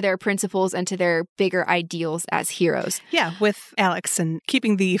stick to their principles and to their bigger ideals as heroes. Yeah, with Alex and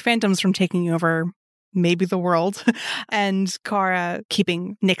keeping the Phantoms from taking over maybe the world, and Kara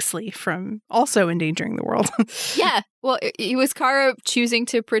keeping Nyxly from also endangering the world. Yeah, well, it was Kara choosing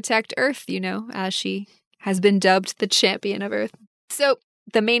to protect Earth, as she has been dubbed the champion of Earth. So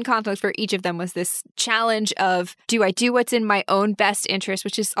the main conflict for each of them was this challenge of, do I do what's in my own best interest,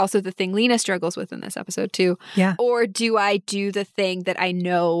 which is also the thing Lena struggles with in this episode too. Yeah. Or do I do the thing that I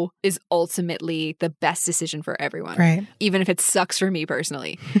know is ultimately the best decision for everyone? Right. Even if it sucks for me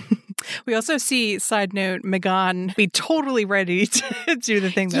personally. We also see, side note, M'gann be totally ready to do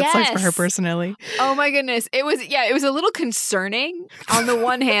the thing that sucks for her personally. Oh my goodness. It was a little concerning on the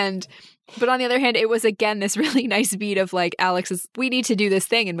one hand. But on the other hand, it was, again, this really nice beat of like, Alex is, we need to do this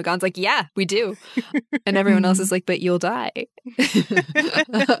thing. And M'gann's like, yeah, we do. And everyone else is like, but you'll die.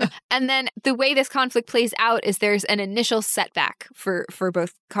 And then the way this conflict plays out is there's an initial setback for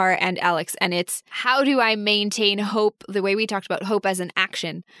both Kara and Alex. And it's, how do I maintain hope, the way we talked about hope as an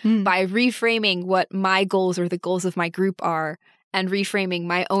action, by reframing what my goals or the goals of my group are and reframing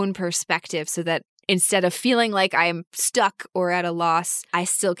my own perspective so that instead of feeling like I'm stuck or at a loss, I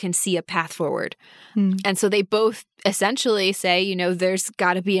still can see a path forward. And so they both essentially say, there's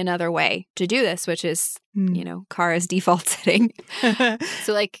got to be another way to do this, which is, Kara's default setting.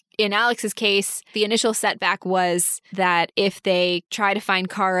 So like in Alex's case, the initial setback was that if they try to find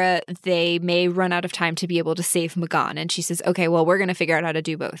Kara, they may run out of time to be able to save M'gann. And she says, okay, well, we're going to figure out how to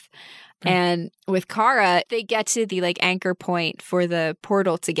do both. And with Kara, they get to the like anchor point for the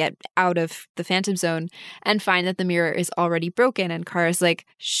portal to get out of the Phantom Zone and find that the mirror is already broken. And Kara's like,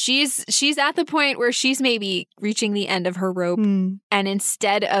 she's at the point where she's maybe reaching the end of her rope. And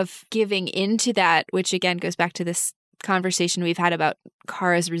instead of giving into that, which again goes back to this conversation we've had about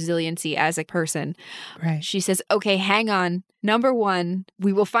Kara's resiliency as a person. Right. She says, okay, hang on. Number one,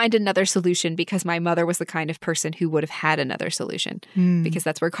 we will find another solution because my mother was the kind of person who would have had another solution because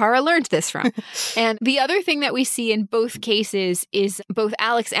that's where Kara learned this from. And the other thing that we see in both cases is both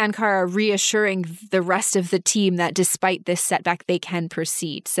Alex and Kara reassuring the rest of the team that despite this setback, they can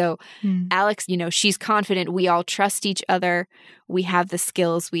proceed. So Alex, she's confident. We all trust each other. We have the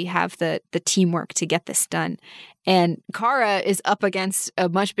skills. We have the teamwork to get this done. And Kara is up against against a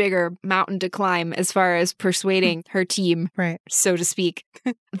much bigger mountain to climb as far as persuading her team, Right. so to speak,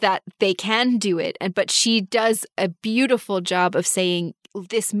 that they can do it. But she does a beautiful job of saying,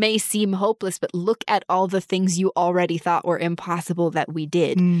 this may seem hopeless, but look at all the things you already thought were impossible that we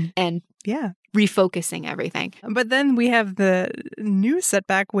did. And yeah. refocusing everything. But then we have the new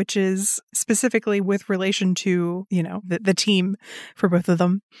setback, which is specifically with relation to, the team for both of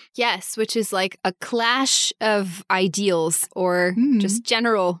them. Yes, which is like a clash of ideals or just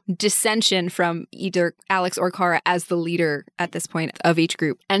general dissension from either Alex or Kara as the leader at this point of each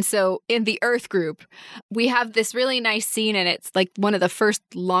group. And so in the Earth group, we have this really nice scene, and it's like one of the first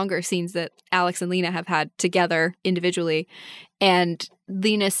longer scenes that Alex and Lena have had together individually. And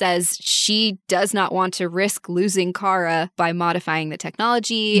Lena says she does not want to risk losing Kara by modifying the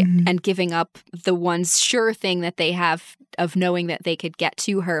technology and giving up the one sure thing that they have of knowing that they could get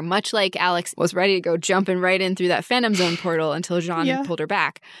to her, much like Alex was ready to go jumping right in through that Phantom Zone portal until Jean pulled her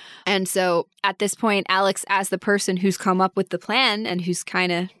back. And so at this point, Alex, as the person who's come up with the plan and who's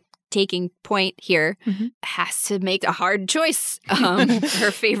kind of taking point here, has to make a hard choice,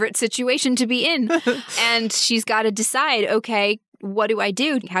 her favorite situation to be in. And she's got to decide, okay, what do I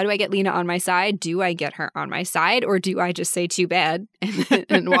do? How do I get Lena on my side? Do I get her on my side, or do I just say too bad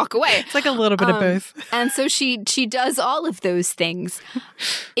and walk away? It's like a little bit of both. And so she does all of those things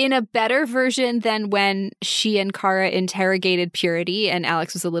in a better version than when she and Kara interrogated Purity, and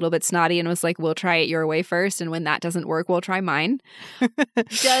Alex was a little bit snotty and was like, we'll try it your way first, and when that doesn't work, we'll try mine.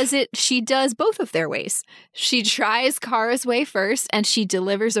 She does both of their ways. She tries Kara's way first, and she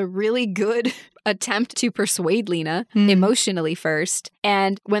delivers a really good attempt to persuade Lena emotionally first.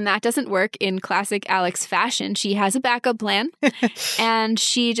 And when that doesn't work, in classic Alex fashion, she has a backup plan. And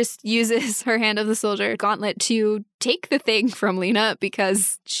she just uses her Hand of the Soldier gauntlet to take the thing from Lena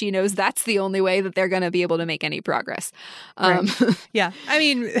because she knows that's the only way that they're going to be able to make any progress. Right. Yeah. I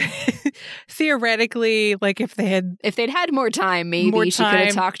mean, theoretically, like if they'd had more time, maybe she could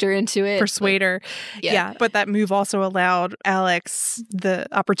have talked her into it. Persuade her. Yeah. But that move also allowed Alex the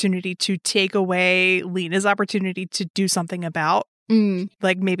opportunity to take away Lena's opportunity to do something about,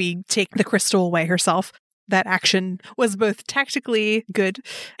 like maybe take the crystal away herself. That action was both tactically good,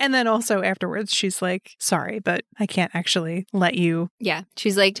 and then also afterwards she's like, sorry, but I can't actually let you. Yeah,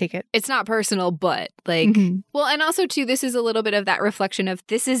 she's like, take it. It's not personal, but like, well, and also too, this is a little bit of that reflection of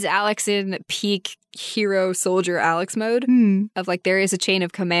this is Alex in peak hero soldier Alex mode of like, there is a chain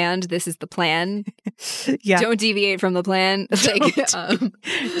of command. This is the plan. Yeah. Don't deviate from the plan.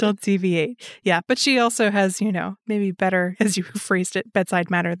 Don't deviate. Yeah. But she also has, maybe better, as you phrased it,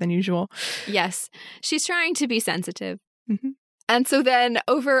 bedside manner than usual. Yes. She's trying to be sensitive. And so then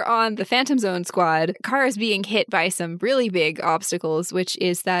over on the Phantom Zone squad, Kara's being hit by some really big obstacles, which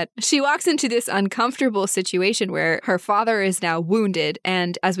is that she walks into this uncomfortable situation where her father is now wounded.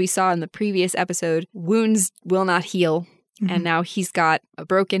 And as we saw in the previous episode, wounds will not heal. And now he's got a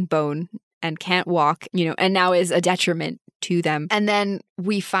broken bone and can't walk, and now is a detriment to them. And then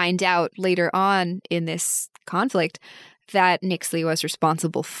we find out later on in this conflict that Nyxly was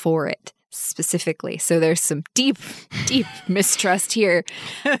responsible for it. Specifically. So there's some deep mistrust here.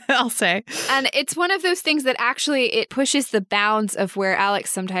 I'll say. And it's one of those things that actually it pushes the bounds of where Alex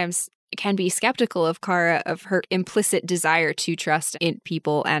sometimes can be skeptical of Kara, of her implicit desire to trust in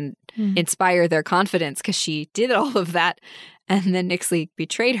people and inspire their confidence, because she did all of that. And then Nyxly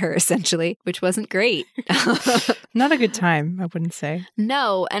betrayed her, essentially, which wasn't great. Not a good time, I wouldn't say.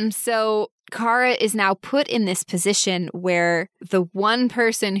 No. And so Kara is now put in this position where the one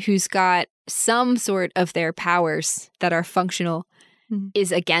person who's got some sort of their powers that are functional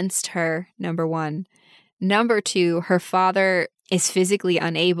is against her, number one. Number two, her father is physically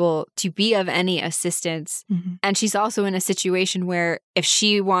unable to be of any assistance. And she's also in a situation where if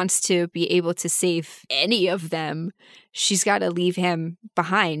she wants to be able to save any of them, she's got to leave him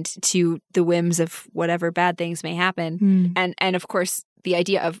behind to the whims of whatever bad things may happen. And of course, the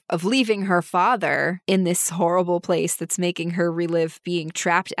idea of leaving her father in this horrible place that's making her relive being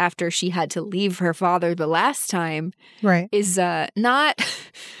trapped after she had to leave her father the last time is not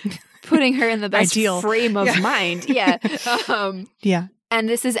putting her in the best frame of mind. Yeah. Yeah. And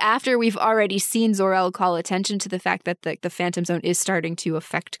this is after we've already seen Zor-El call attention to the fact that the Phantom Zone is starting to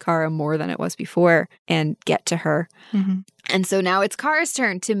affect Kara more than it was before and get to her. And so now it's Kara's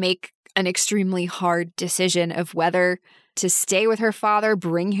turn to make an extremely hard decision of whether to stay with her father,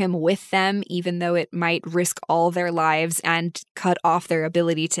 bring him with them, even though it might risk all their lives and cut off their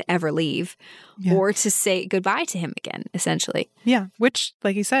ability to ever leave, or to say goodbye to him again, essentially. Yeah, which,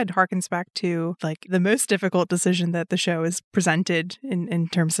 like you said, harkens back to like the most difficult decision that the show is presented in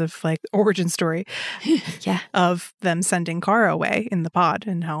terms of like origin story of them sending Kara away in the pod,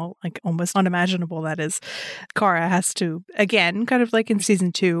 and how like almost unimaginable that is. Kara has to, again, kind of like in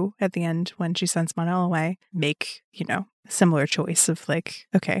season 2 at the end when she sends Mon-El away, make, you know, a similar choice of like,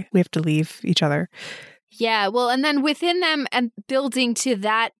 okay, we have to leave each other. Yeah, well, and then within them and building to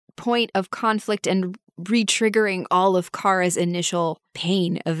that point of conflict and re-triggering all of Kara's initial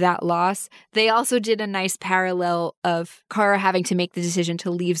pain of that loss, they also did a nice parallel of Kara having to make the decision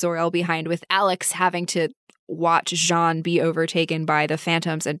to leave Zor-El behind, with Alex having to watch Jean be overtaken by the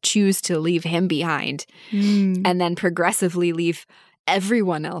Phantoms and choose to leave him behind, and then progressively leave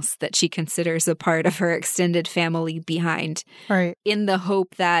everyone else that she considers a part of her extended family behind, right, in the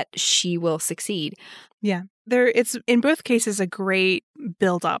hope that she will succeed. Yeah. It's in both cases a great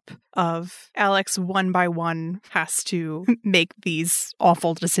build-up of Alex one by one has to make these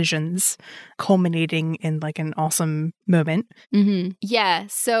awful decisions, culminating in like an awesome moment. Mm-hmm. Yeah.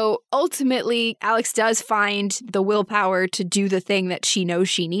 So ultimately, Alex does find the willpower to do the thing that she knows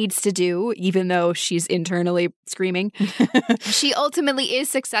she needs to do, even though she's internally screaming. She ultimately is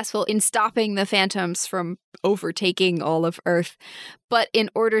successful in stopping the Phantoms from overtaking all of Earth. But in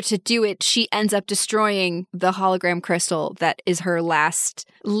order to do it, she ends up destroying the hologram crystal that is her last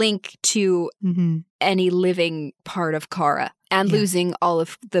link to any living part of Kara, and losing all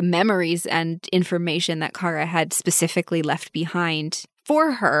of the memories and information that Kara had specifically left behind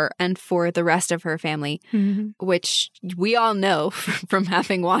for her and for the rest of her family, which we all know from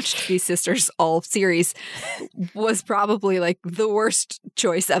having watched these sisters all series was probably like the worst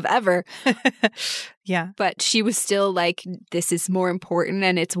choice of ever. Yeah. But she was still like, this is more important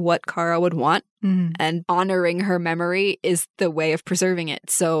and it's what Kara would want. And honoring her memory is the way of preserving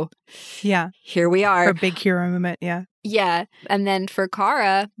it. So yeah, here we are. Her big hero moment. Yeah. Yeah. And then for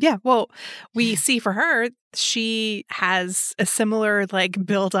Kara. Yeah. Well, we see for her, she has a similar like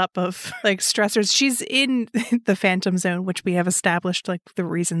buildup of like stressors. She's in the Phantom Zone, which we have established like the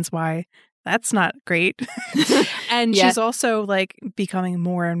reasons why that's not great. And she's also like becoming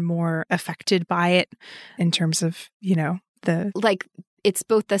more and more affected by it in terms of, you know, the like it's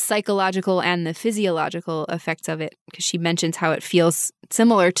both the psychological and the physiological effects of it, because she mentions how it feels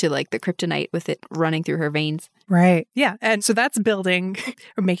similar to like the kryptonite with it running through her veins. Right. Yeah. And so that's building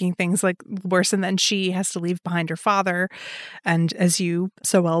or making things like worse. And then she has to leave behind her father. And as you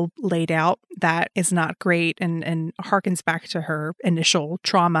so well laid out, that is not great and harkens back to her initial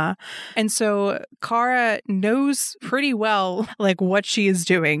trauma. And so Kara knows pretty well like what she is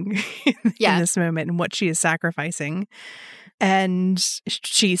doing in this moment and what she is sacrificing. And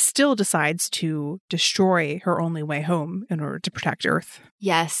she still decides to destroy her only way home in order to protect Earth.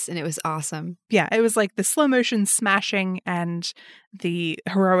 Yes, and it was awesome. Yeah, it was like the slow motion smashing and the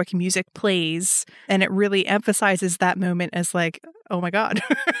heroic music plays. And it really emphasizes that moment as like, oh my God,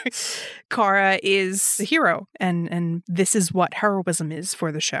 Kara is the hero. And this is what heroism is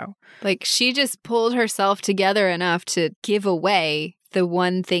for the show. Like she just pulled herself together enough to give away the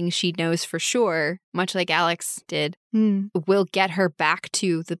one thing she knows for sure, much like Alex did, will get her back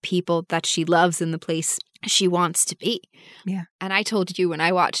to the people that she loves in the place she wants to be. Yeah. And I told you when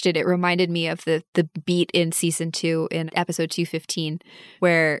I watched it, it reminded me of the beat in season 2 in episode 215,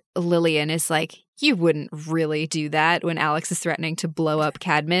 where Lillian is like, you wouldn't really do that when Alex is threatening to blow up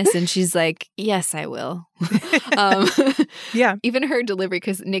Cadmus. And she's like, yes, I will. Yeah. Even her delivery,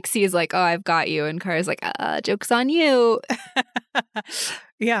 because Nixie is like, oh, I've got you. And Kara's like, joke's on you.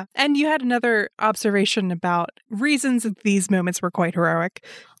 Yeah. And you had another observation about reasons that these moments were quite heroic.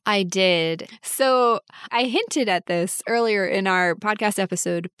 I did. So I hinted at this earlier in our podcast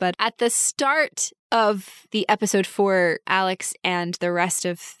episode, but at the start of the episode for Alex and the rest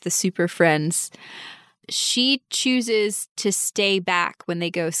of the Super Friends, she chooses to stay back when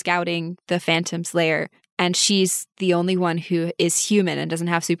they go scouting the Phantom's lair. And she's the only one who is human and doesn't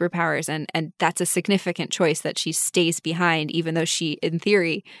have superpowers. And that's a significant choice, that she stays behind, even though she, in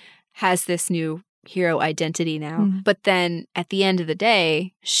theory, has this new hero identity now. But then at the end of the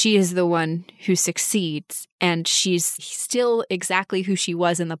day, she is the one who succeeds. And she's still exactly who she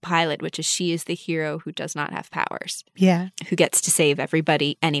was in the pilot, which is she is the hero who does not have powers. Yeah. Who gets to save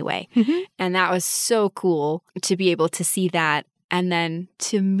everybody anyway. And that was so cool to be able to see that. And then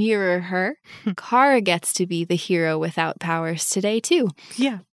to mirror her, Kara gets to be the hero without powers today, too.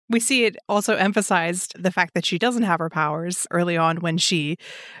 Yeah. We see it also emphasized the fact that she doesn't have her powers early on when she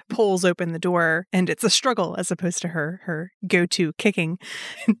pulls open the door, and it's a struggle as opposed to her go-to kicking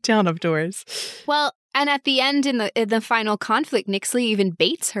down of doors. Well, and at the end in the final conflict, Nixley even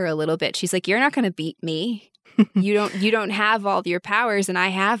baits her a little bit. She's like, "You're not going to beat me. You don't have all of your powers, and I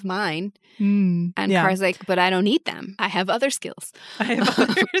have mine." And Kara's like, "But I don't need them. I have other skills. I have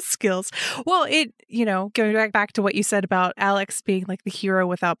other skills." Well, going back to what you said about Alex being like the hero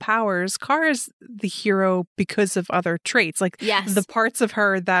without powers, Kara's the hero because of other traits. Like, yes, the parts of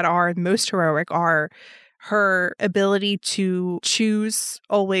her that are most heroic are her ability to choose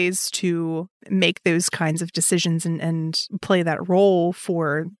always to make those kinds of decisions and play that role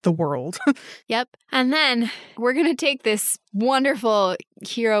for the world. Yep. And then we're going to take this wonderful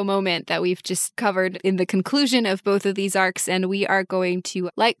hero moment that we've just covered in the conclusion of both of these arcs, and we are going to,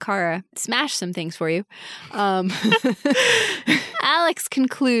 like Kara, smash some things for you. Alex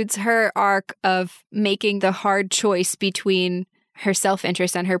concludes her arc of making the hard choice between her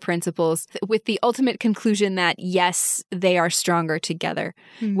self-interest and her principles with the ultimate conclusion that, yes, they are stronger together.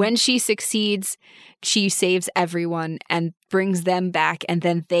 Mm-hmm. When she succeeds, she saves everyone and brings them back, and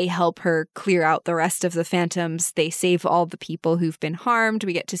then they help her clear out the rest of the phantoms. They save all the people who've been harmed.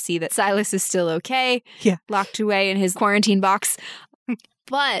 We get to see that Silas is still okay, locked away in his quarantine box.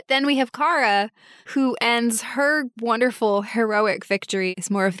 But then we have Kara, who ends her wonderful heroic victory.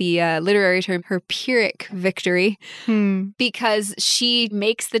 It's more of the literary term, her Pyrrhic victory, because she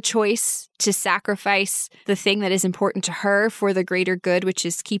makes the choice to sacrifice the thing that is important to her for the greater good, which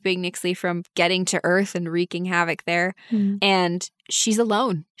is keeping Nixley from getting to Earth and wreaking havoc there. And she's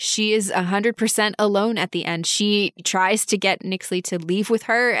alone. She is 100% alone at the end. She tries to get Nixley to leave with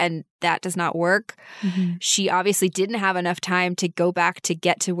her, and that does not work. She obviously didn't have enough time to go back to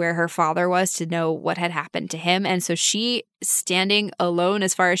get to where her father was to know what had happened to him. And so she, standing alone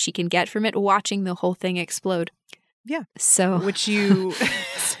as far as she can get from it, watching the whole thing explode. Yeah. So, which you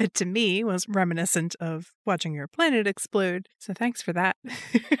said to me was reminiscent of watching your planet explode. So thanks for that.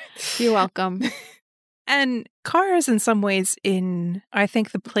 You're welcome. And Kara's in some ways in, I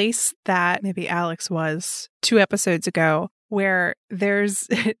think, the place that maybe Alex was 2 episodes ago, where there's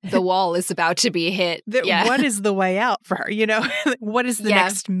the wall is about to be hit. What is the way out for her? What is the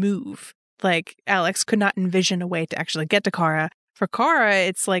next move? Like, Alex could not envision a way to actually get to Kara. For Kara,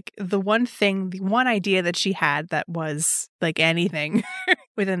 it's like the one idea that she had that was like anything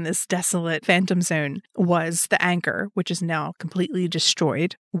within this desolate phantom zone was the anchor, which is now completely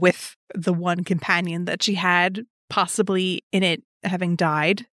destroyed, with the one companion that she had possibly in it having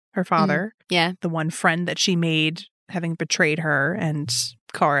died, her father. Yeah. The one friend that she made having betrayed her, and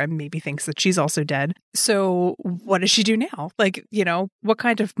Kara maybe thinks that she's also dead. So what does she do now? Like, what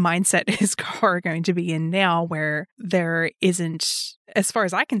kind of mindset is Kara going to be in now where there isn't, as far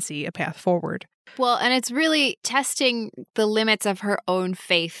as I can see, a path forward? Well, and it's really testing the limits of her own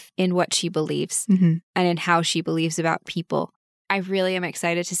faith in what she believes and in how she believes about people. I really am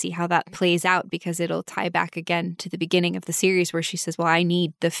excited to see how that plays out, because it'll tie back again to the beginning of the series where she says, well, I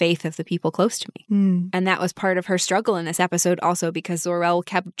need the faith of the people close to me. And that was part of her struggle in this episode also, because Zor-El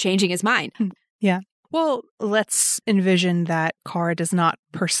kept changing his mind. Yeah. Well, let's envision that Kara does not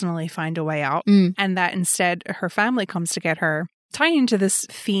personally find a way out and that instead her family comes to get her. Tying into this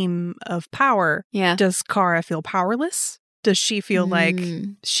theme of power, does Kara feel powerless? Does she feel like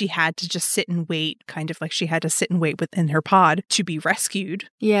she had to just sit and wait, kind of like she had to sit and wait within her pod to be rescued?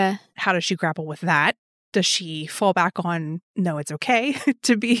 Yeah. How does she grapple with that? Does she fall back on, no, it's okay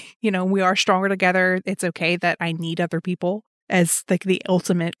to be, we are stronger together. It's okay that I need other people as like the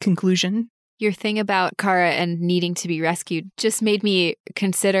ultimate conclusion? Your thing about Kara and needing to be rescued just made me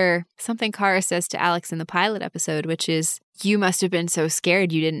consider something Kara says to Alex in the pilot episode, which is, you must have been so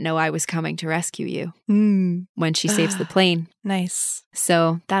scared you didn't know I was coming to rescue you when she saves the plane. Nice.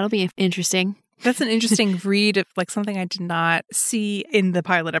 So that'll be interesting. That's an interesting read of like something I did not see in the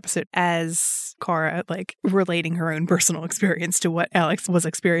pilot episode as Kara like relating her own personal experience to what Alex was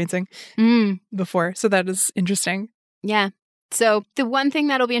experiencing before. So that is interesting. Yeah. So the one thing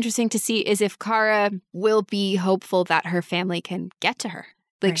that'll be interesting to see is if Kara will be hopeful that her family can get to her.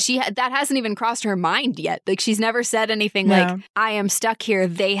 Like that hasn't even crossed her mind yet. Like she's never said anything like, I am stuck here.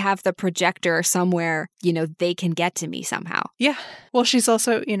 They have the projector somewhere, they can get to me somehow. Yeah. Well, she's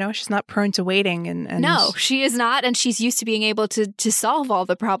also, she's not prone to waiting. And No, she is not. And she's used to being able to solve all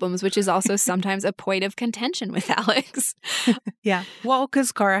the problems, which is also sometimes a point of contention with Alex. Yeah. Well,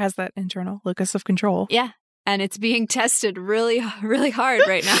 because Kara has that internal locus of control. Yeah. And it's being tested really, really hard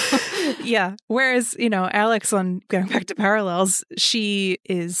right now. Yeah. Whereas, Alex, on going back to parallels, she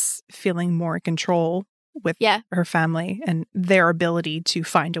is feeling more in control with her family and their ability to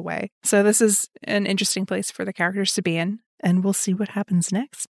find a way. So this is an interesting place for the characters to be in, and we'll see what happens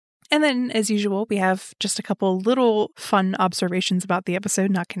next. And then, as usual, we have just a couple little fun observations about the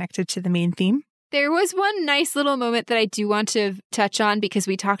episode not connected to the main theme. There was one nice little moment that I do want to touch on because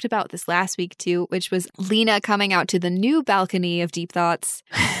we talked about this last week too, which was Lena coming out to the new balcony of Deep Thoughts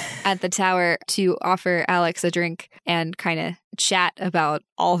at the tower to offer Alex a drink and kind of chat about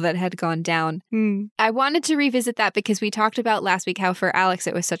all that had gone down. I wanted to revisit that because we talked about last week how for Alex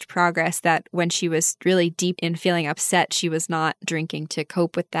it was such progress that when she was really deep in feeling upset, she was not drinking to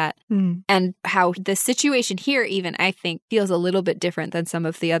cope with that. And how the situation here even, I think, feels a little bit different than some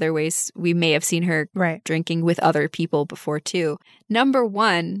of the other ways we may have seen her drinking with other people before too. Number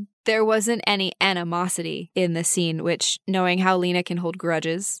one, there wasn't any animosity in the scene, which, knowing how Lena can hold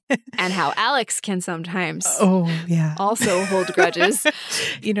grudges and how Alex can sometimes also hold grudges.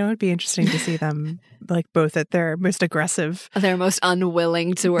 You know, it'd be interesting to see them like both at their most aggressive. They're most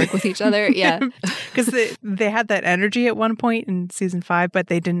unwilling to work with each other. Yeah. Because they had that energy at one point in season 5, but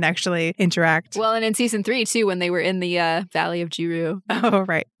they didn't actually interact. Well, and in season 3, too, when they were in the Valley of Jiru. Oh,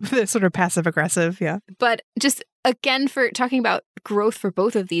 right. They're sort of passive aggressive. Yeah. But just again, for talking about growth for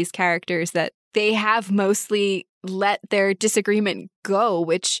both of these characters, that they have mostly let their disagreement go,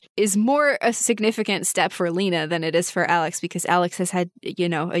 which is more a significant step for Lena than it is for Alex, because Alex has had, you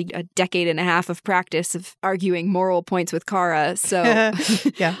know, a decade and a half of practice of arguing moral points with Kara. So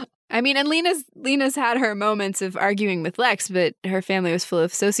yeah. I mean, and Lena's had her moments of arguing with Lex, but her family was full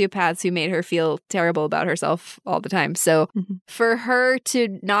of sociopaths who made her feel terrible about herself all the time. So for her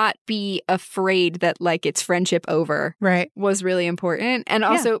to not be afraid that, like, it's friendship over was really important. And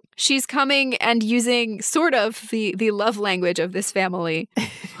also, she's coming and using sort of the love language of this family,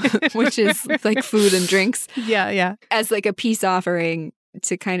 which is like food and drinks. Yeah. As like a peace offering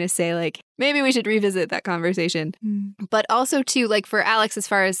to kind of say, like, maybe we should revisit that conversation. But also, too, like for Alex, as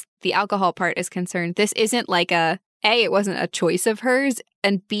far as the alcohol part is concerned, this isn't like A, it wasn't a choice of hers,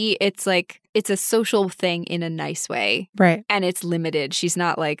 and B, it's like, it's a social thing in a nice way. Right. And it's limited. She's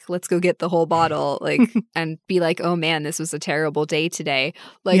not like, let's go get the whole bottle, like, and be like, oh man, this was a terrible day today.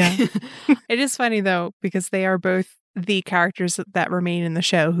 Like, It is funny, though, because they are both the characters that remain in the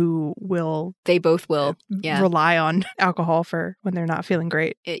show who will rely on alcohol for when they're not feeling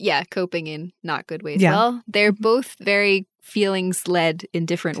great. Coping in not good ways. Well, they're both very feelings led in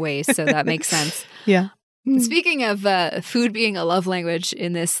different ways, so that makes sense. Speaking of food being a love language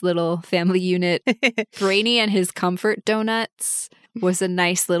in this little family unit, Brainy and his comfort donuts was a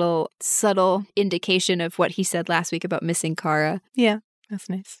nice little subtle indication of what he said last week about missing Kara. Yeah. That's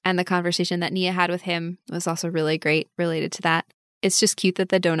nice. And the conversation that Nia had with him was also really great related to that. It's just cute that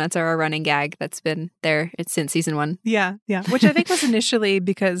the donuts are a running gag that's been there since season 1. Yeah. Which I think was initially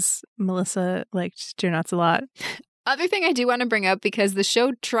because Melissa liked donuts a lot. Other thing I do want to bring up, because the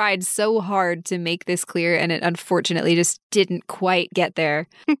show tried so hard to make this clear and it unfortunately just didn't quite get there.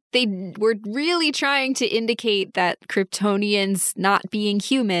 They were really trying to indicate that Kryptonians, not being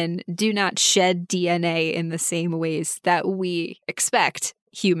human, do not shed DNA in the same ways that we expect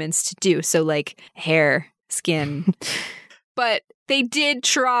humans to do. So like hair, skin. But they did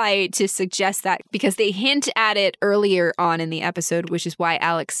try to suggest that because they hint at it earlier on in the episode, which is why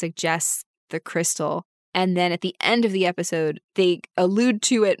Alex suggests the crystal. And then at the end of the episode, they allude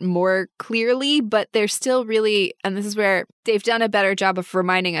to it more clearly, but they're still really, and this is where they've done a better job of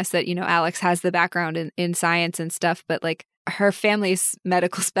reminding us that, you know, Alex has the background in science and stuff, but like her family's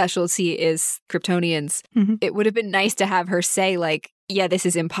medical specialty is Kryptonians. It would have been nice to have her say like, yeah, this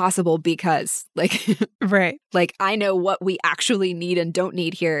is impossible because like, like I know what we actually need and don't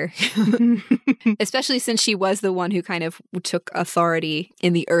need here. Especially since she was the one who kind of took authority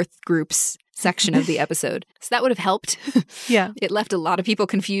in the Earth groups section of the episode. So that would have helped. It left a lot of people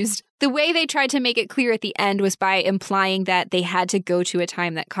confused. The way they tried to make it clear at the end was by implying that they had to go to a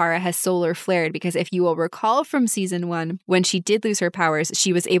time that Kara has solar flared, because if you will recall from season 1, when she did lose her powers,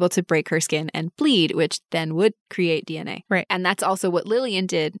 she was able to break her skin and bleed, which then would create DNA. Right. And that's also what Lillian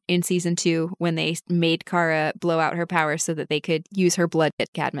did in season 2 when they made Kara blow out her powers so that they could use her blood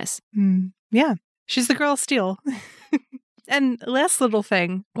at Cadmus. Yeah. She's the girl of steel. And last little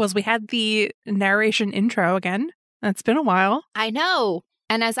thing was we had the narration intro again. It's been a while. I know.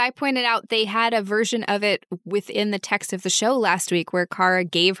 And as I pointed out, they had a version of it within the text of the show last week where Kara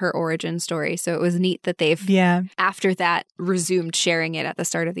gave her origin story. So it was neat that they've, after that, resumed sharing it at the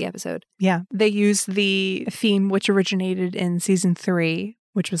start of the episode. Yeah. They used the theme which originated in season 3,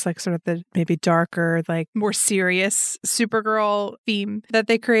 which was like sort of the maybe darker, like more serious Supergirl theme that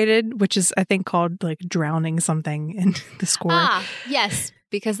they created, which is, I think, called like Drowning something in the score. Ah, yes.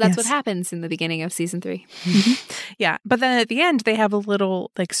 because that's what Yes. happens in the beginning of season 3. Yeah. But then at the end, they have a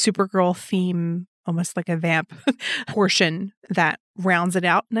little like Supergirl theme, almost like a vamp portion that rounds it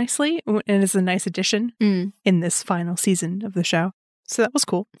out nicely and is a nice addition Mm. in this final season of the show. So that was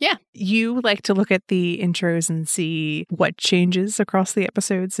cool. Yeah. You like to look at the intros and see what changes across the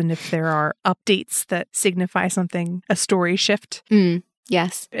episodes and if there are updates that signify something, a story shift. Mm.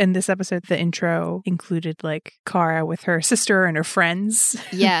 Yes. In this episode, the intro included like Kara with her sister and her friends.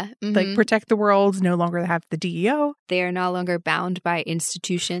 Yeah. Like Mhm. protect the world, no longer have the DEO. They are no longer bound by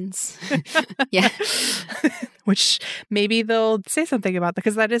institutions. Yeah. Which maybe they'll say something about that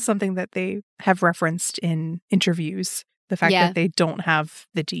because that is something that they have referenced in interviews. The fact Yeah. that they don't have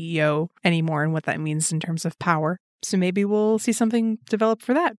the DEO anymore and what that means in terms of power. So maybe we'll see something develop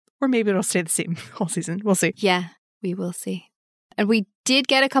for that. Or maybe it'll stay the same whole season. We'll see. Yeah, we will see. And we did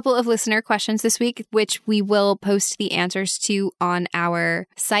get a couple of listener questions this week, which we will post the answers to on our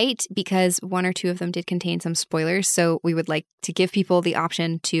site because one or two of them did contain some spoilers. So we would like to give people the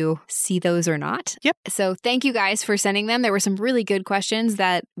option to see those or not. Yep. So thank you guys for sending them. There were some really good questions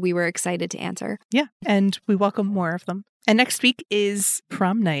that we were excited to answer. Yeah. And we welcome more of them. And next week is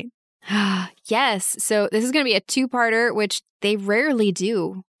prom night. Yes. So this is going to be a two-parter, which they rarely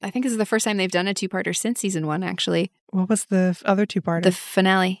do. I think this is the first time they've done a two-parter since season 1, actually. What was the other two-parter? The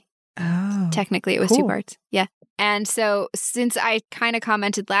finale. Oh. Technically, it was cool. 2 parts. Yeah. And so since I kind of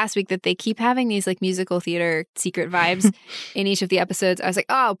commented last week that they keep having these like musical theater secret vibes in each of the episodes, I was like,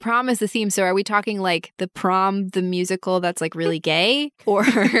 oh, prom is the theme. So are we talking like the prom, the musical that's like really gay? Or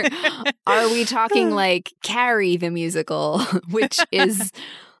are we talking like Carrie the musical, which is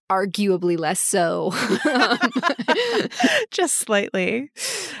arguably less so? Just slightly.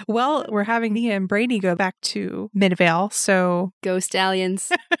 Well, we're having Nia and Brainy go back to Midvale, so Go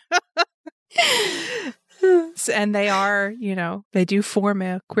Stallions. and they are, they do form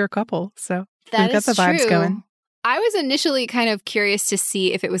a queer couple. So That we've got is the vibes true. going. I was initially kind of curious to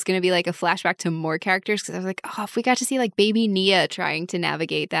see if it was going to be like a flashback to more characters because I was like, oh, if we got to see like baby Nia trying to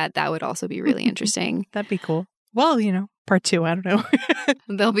navigate that would also be really interesting. That'd be cool. Well, part 2, I don't know.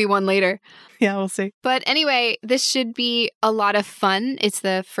 There'll be one later. Yeah, we'll see. But anyway, this should be a lot of fun. It's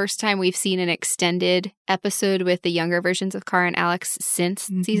the first time we've seen an extended episode with the younger versions of Kara and Alex since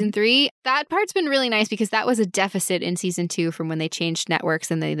season 3. That part's been really nice because that was a deficit in season 2 from when they changed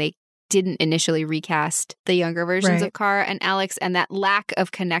networks and they didn't initially recast the younger versions of Kara and Alex, and that lack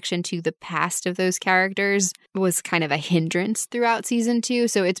of connection to the past of those characters was kind of a hindrance throughout season 2.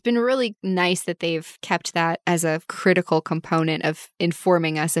 So it's been really nice that they've kept that as a critical component of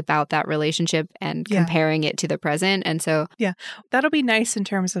informing us about that relationship and comparing it to the present. And so that'll be nice in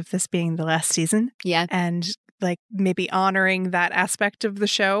terms of this being the last season. Yeah. And like maybe honoring that aspect of the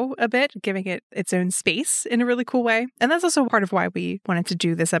show a bit, giving it its own space in a really cool way. And that's also part of why we wanted to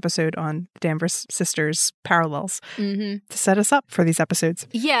do this episode on Danvers Sisters parallels to set us up for these episodes.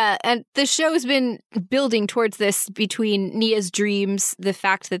 Yeah, and the show's been building towards this between Nia's dreams, the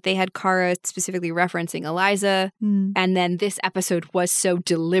fact that they had Kara specifically referencing Eliza, and then this episode was so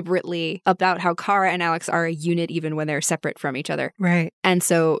deliberately about how Kara and Alex are a unit even when they're separate from each other. Right. And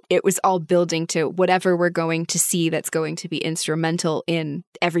so it was all building to whatever we're going to see that's going to be instrumental in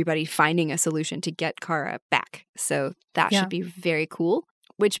everybody finding a solution to get Kara back. So that should be very cool,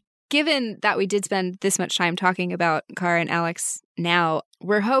 which given that we did spend this much time talking about Kara and Alex now,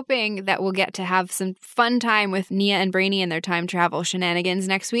 we're hoping that we'll get to have some fun time with Nia and Brainy and their time travel shenanigans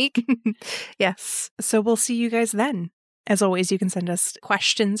next week. Yes. So we'll see you guys then. As always, you can send us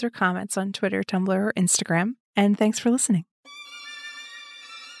questions or comments on Twitter, Tumblr, or Instagram. And thanks for listening.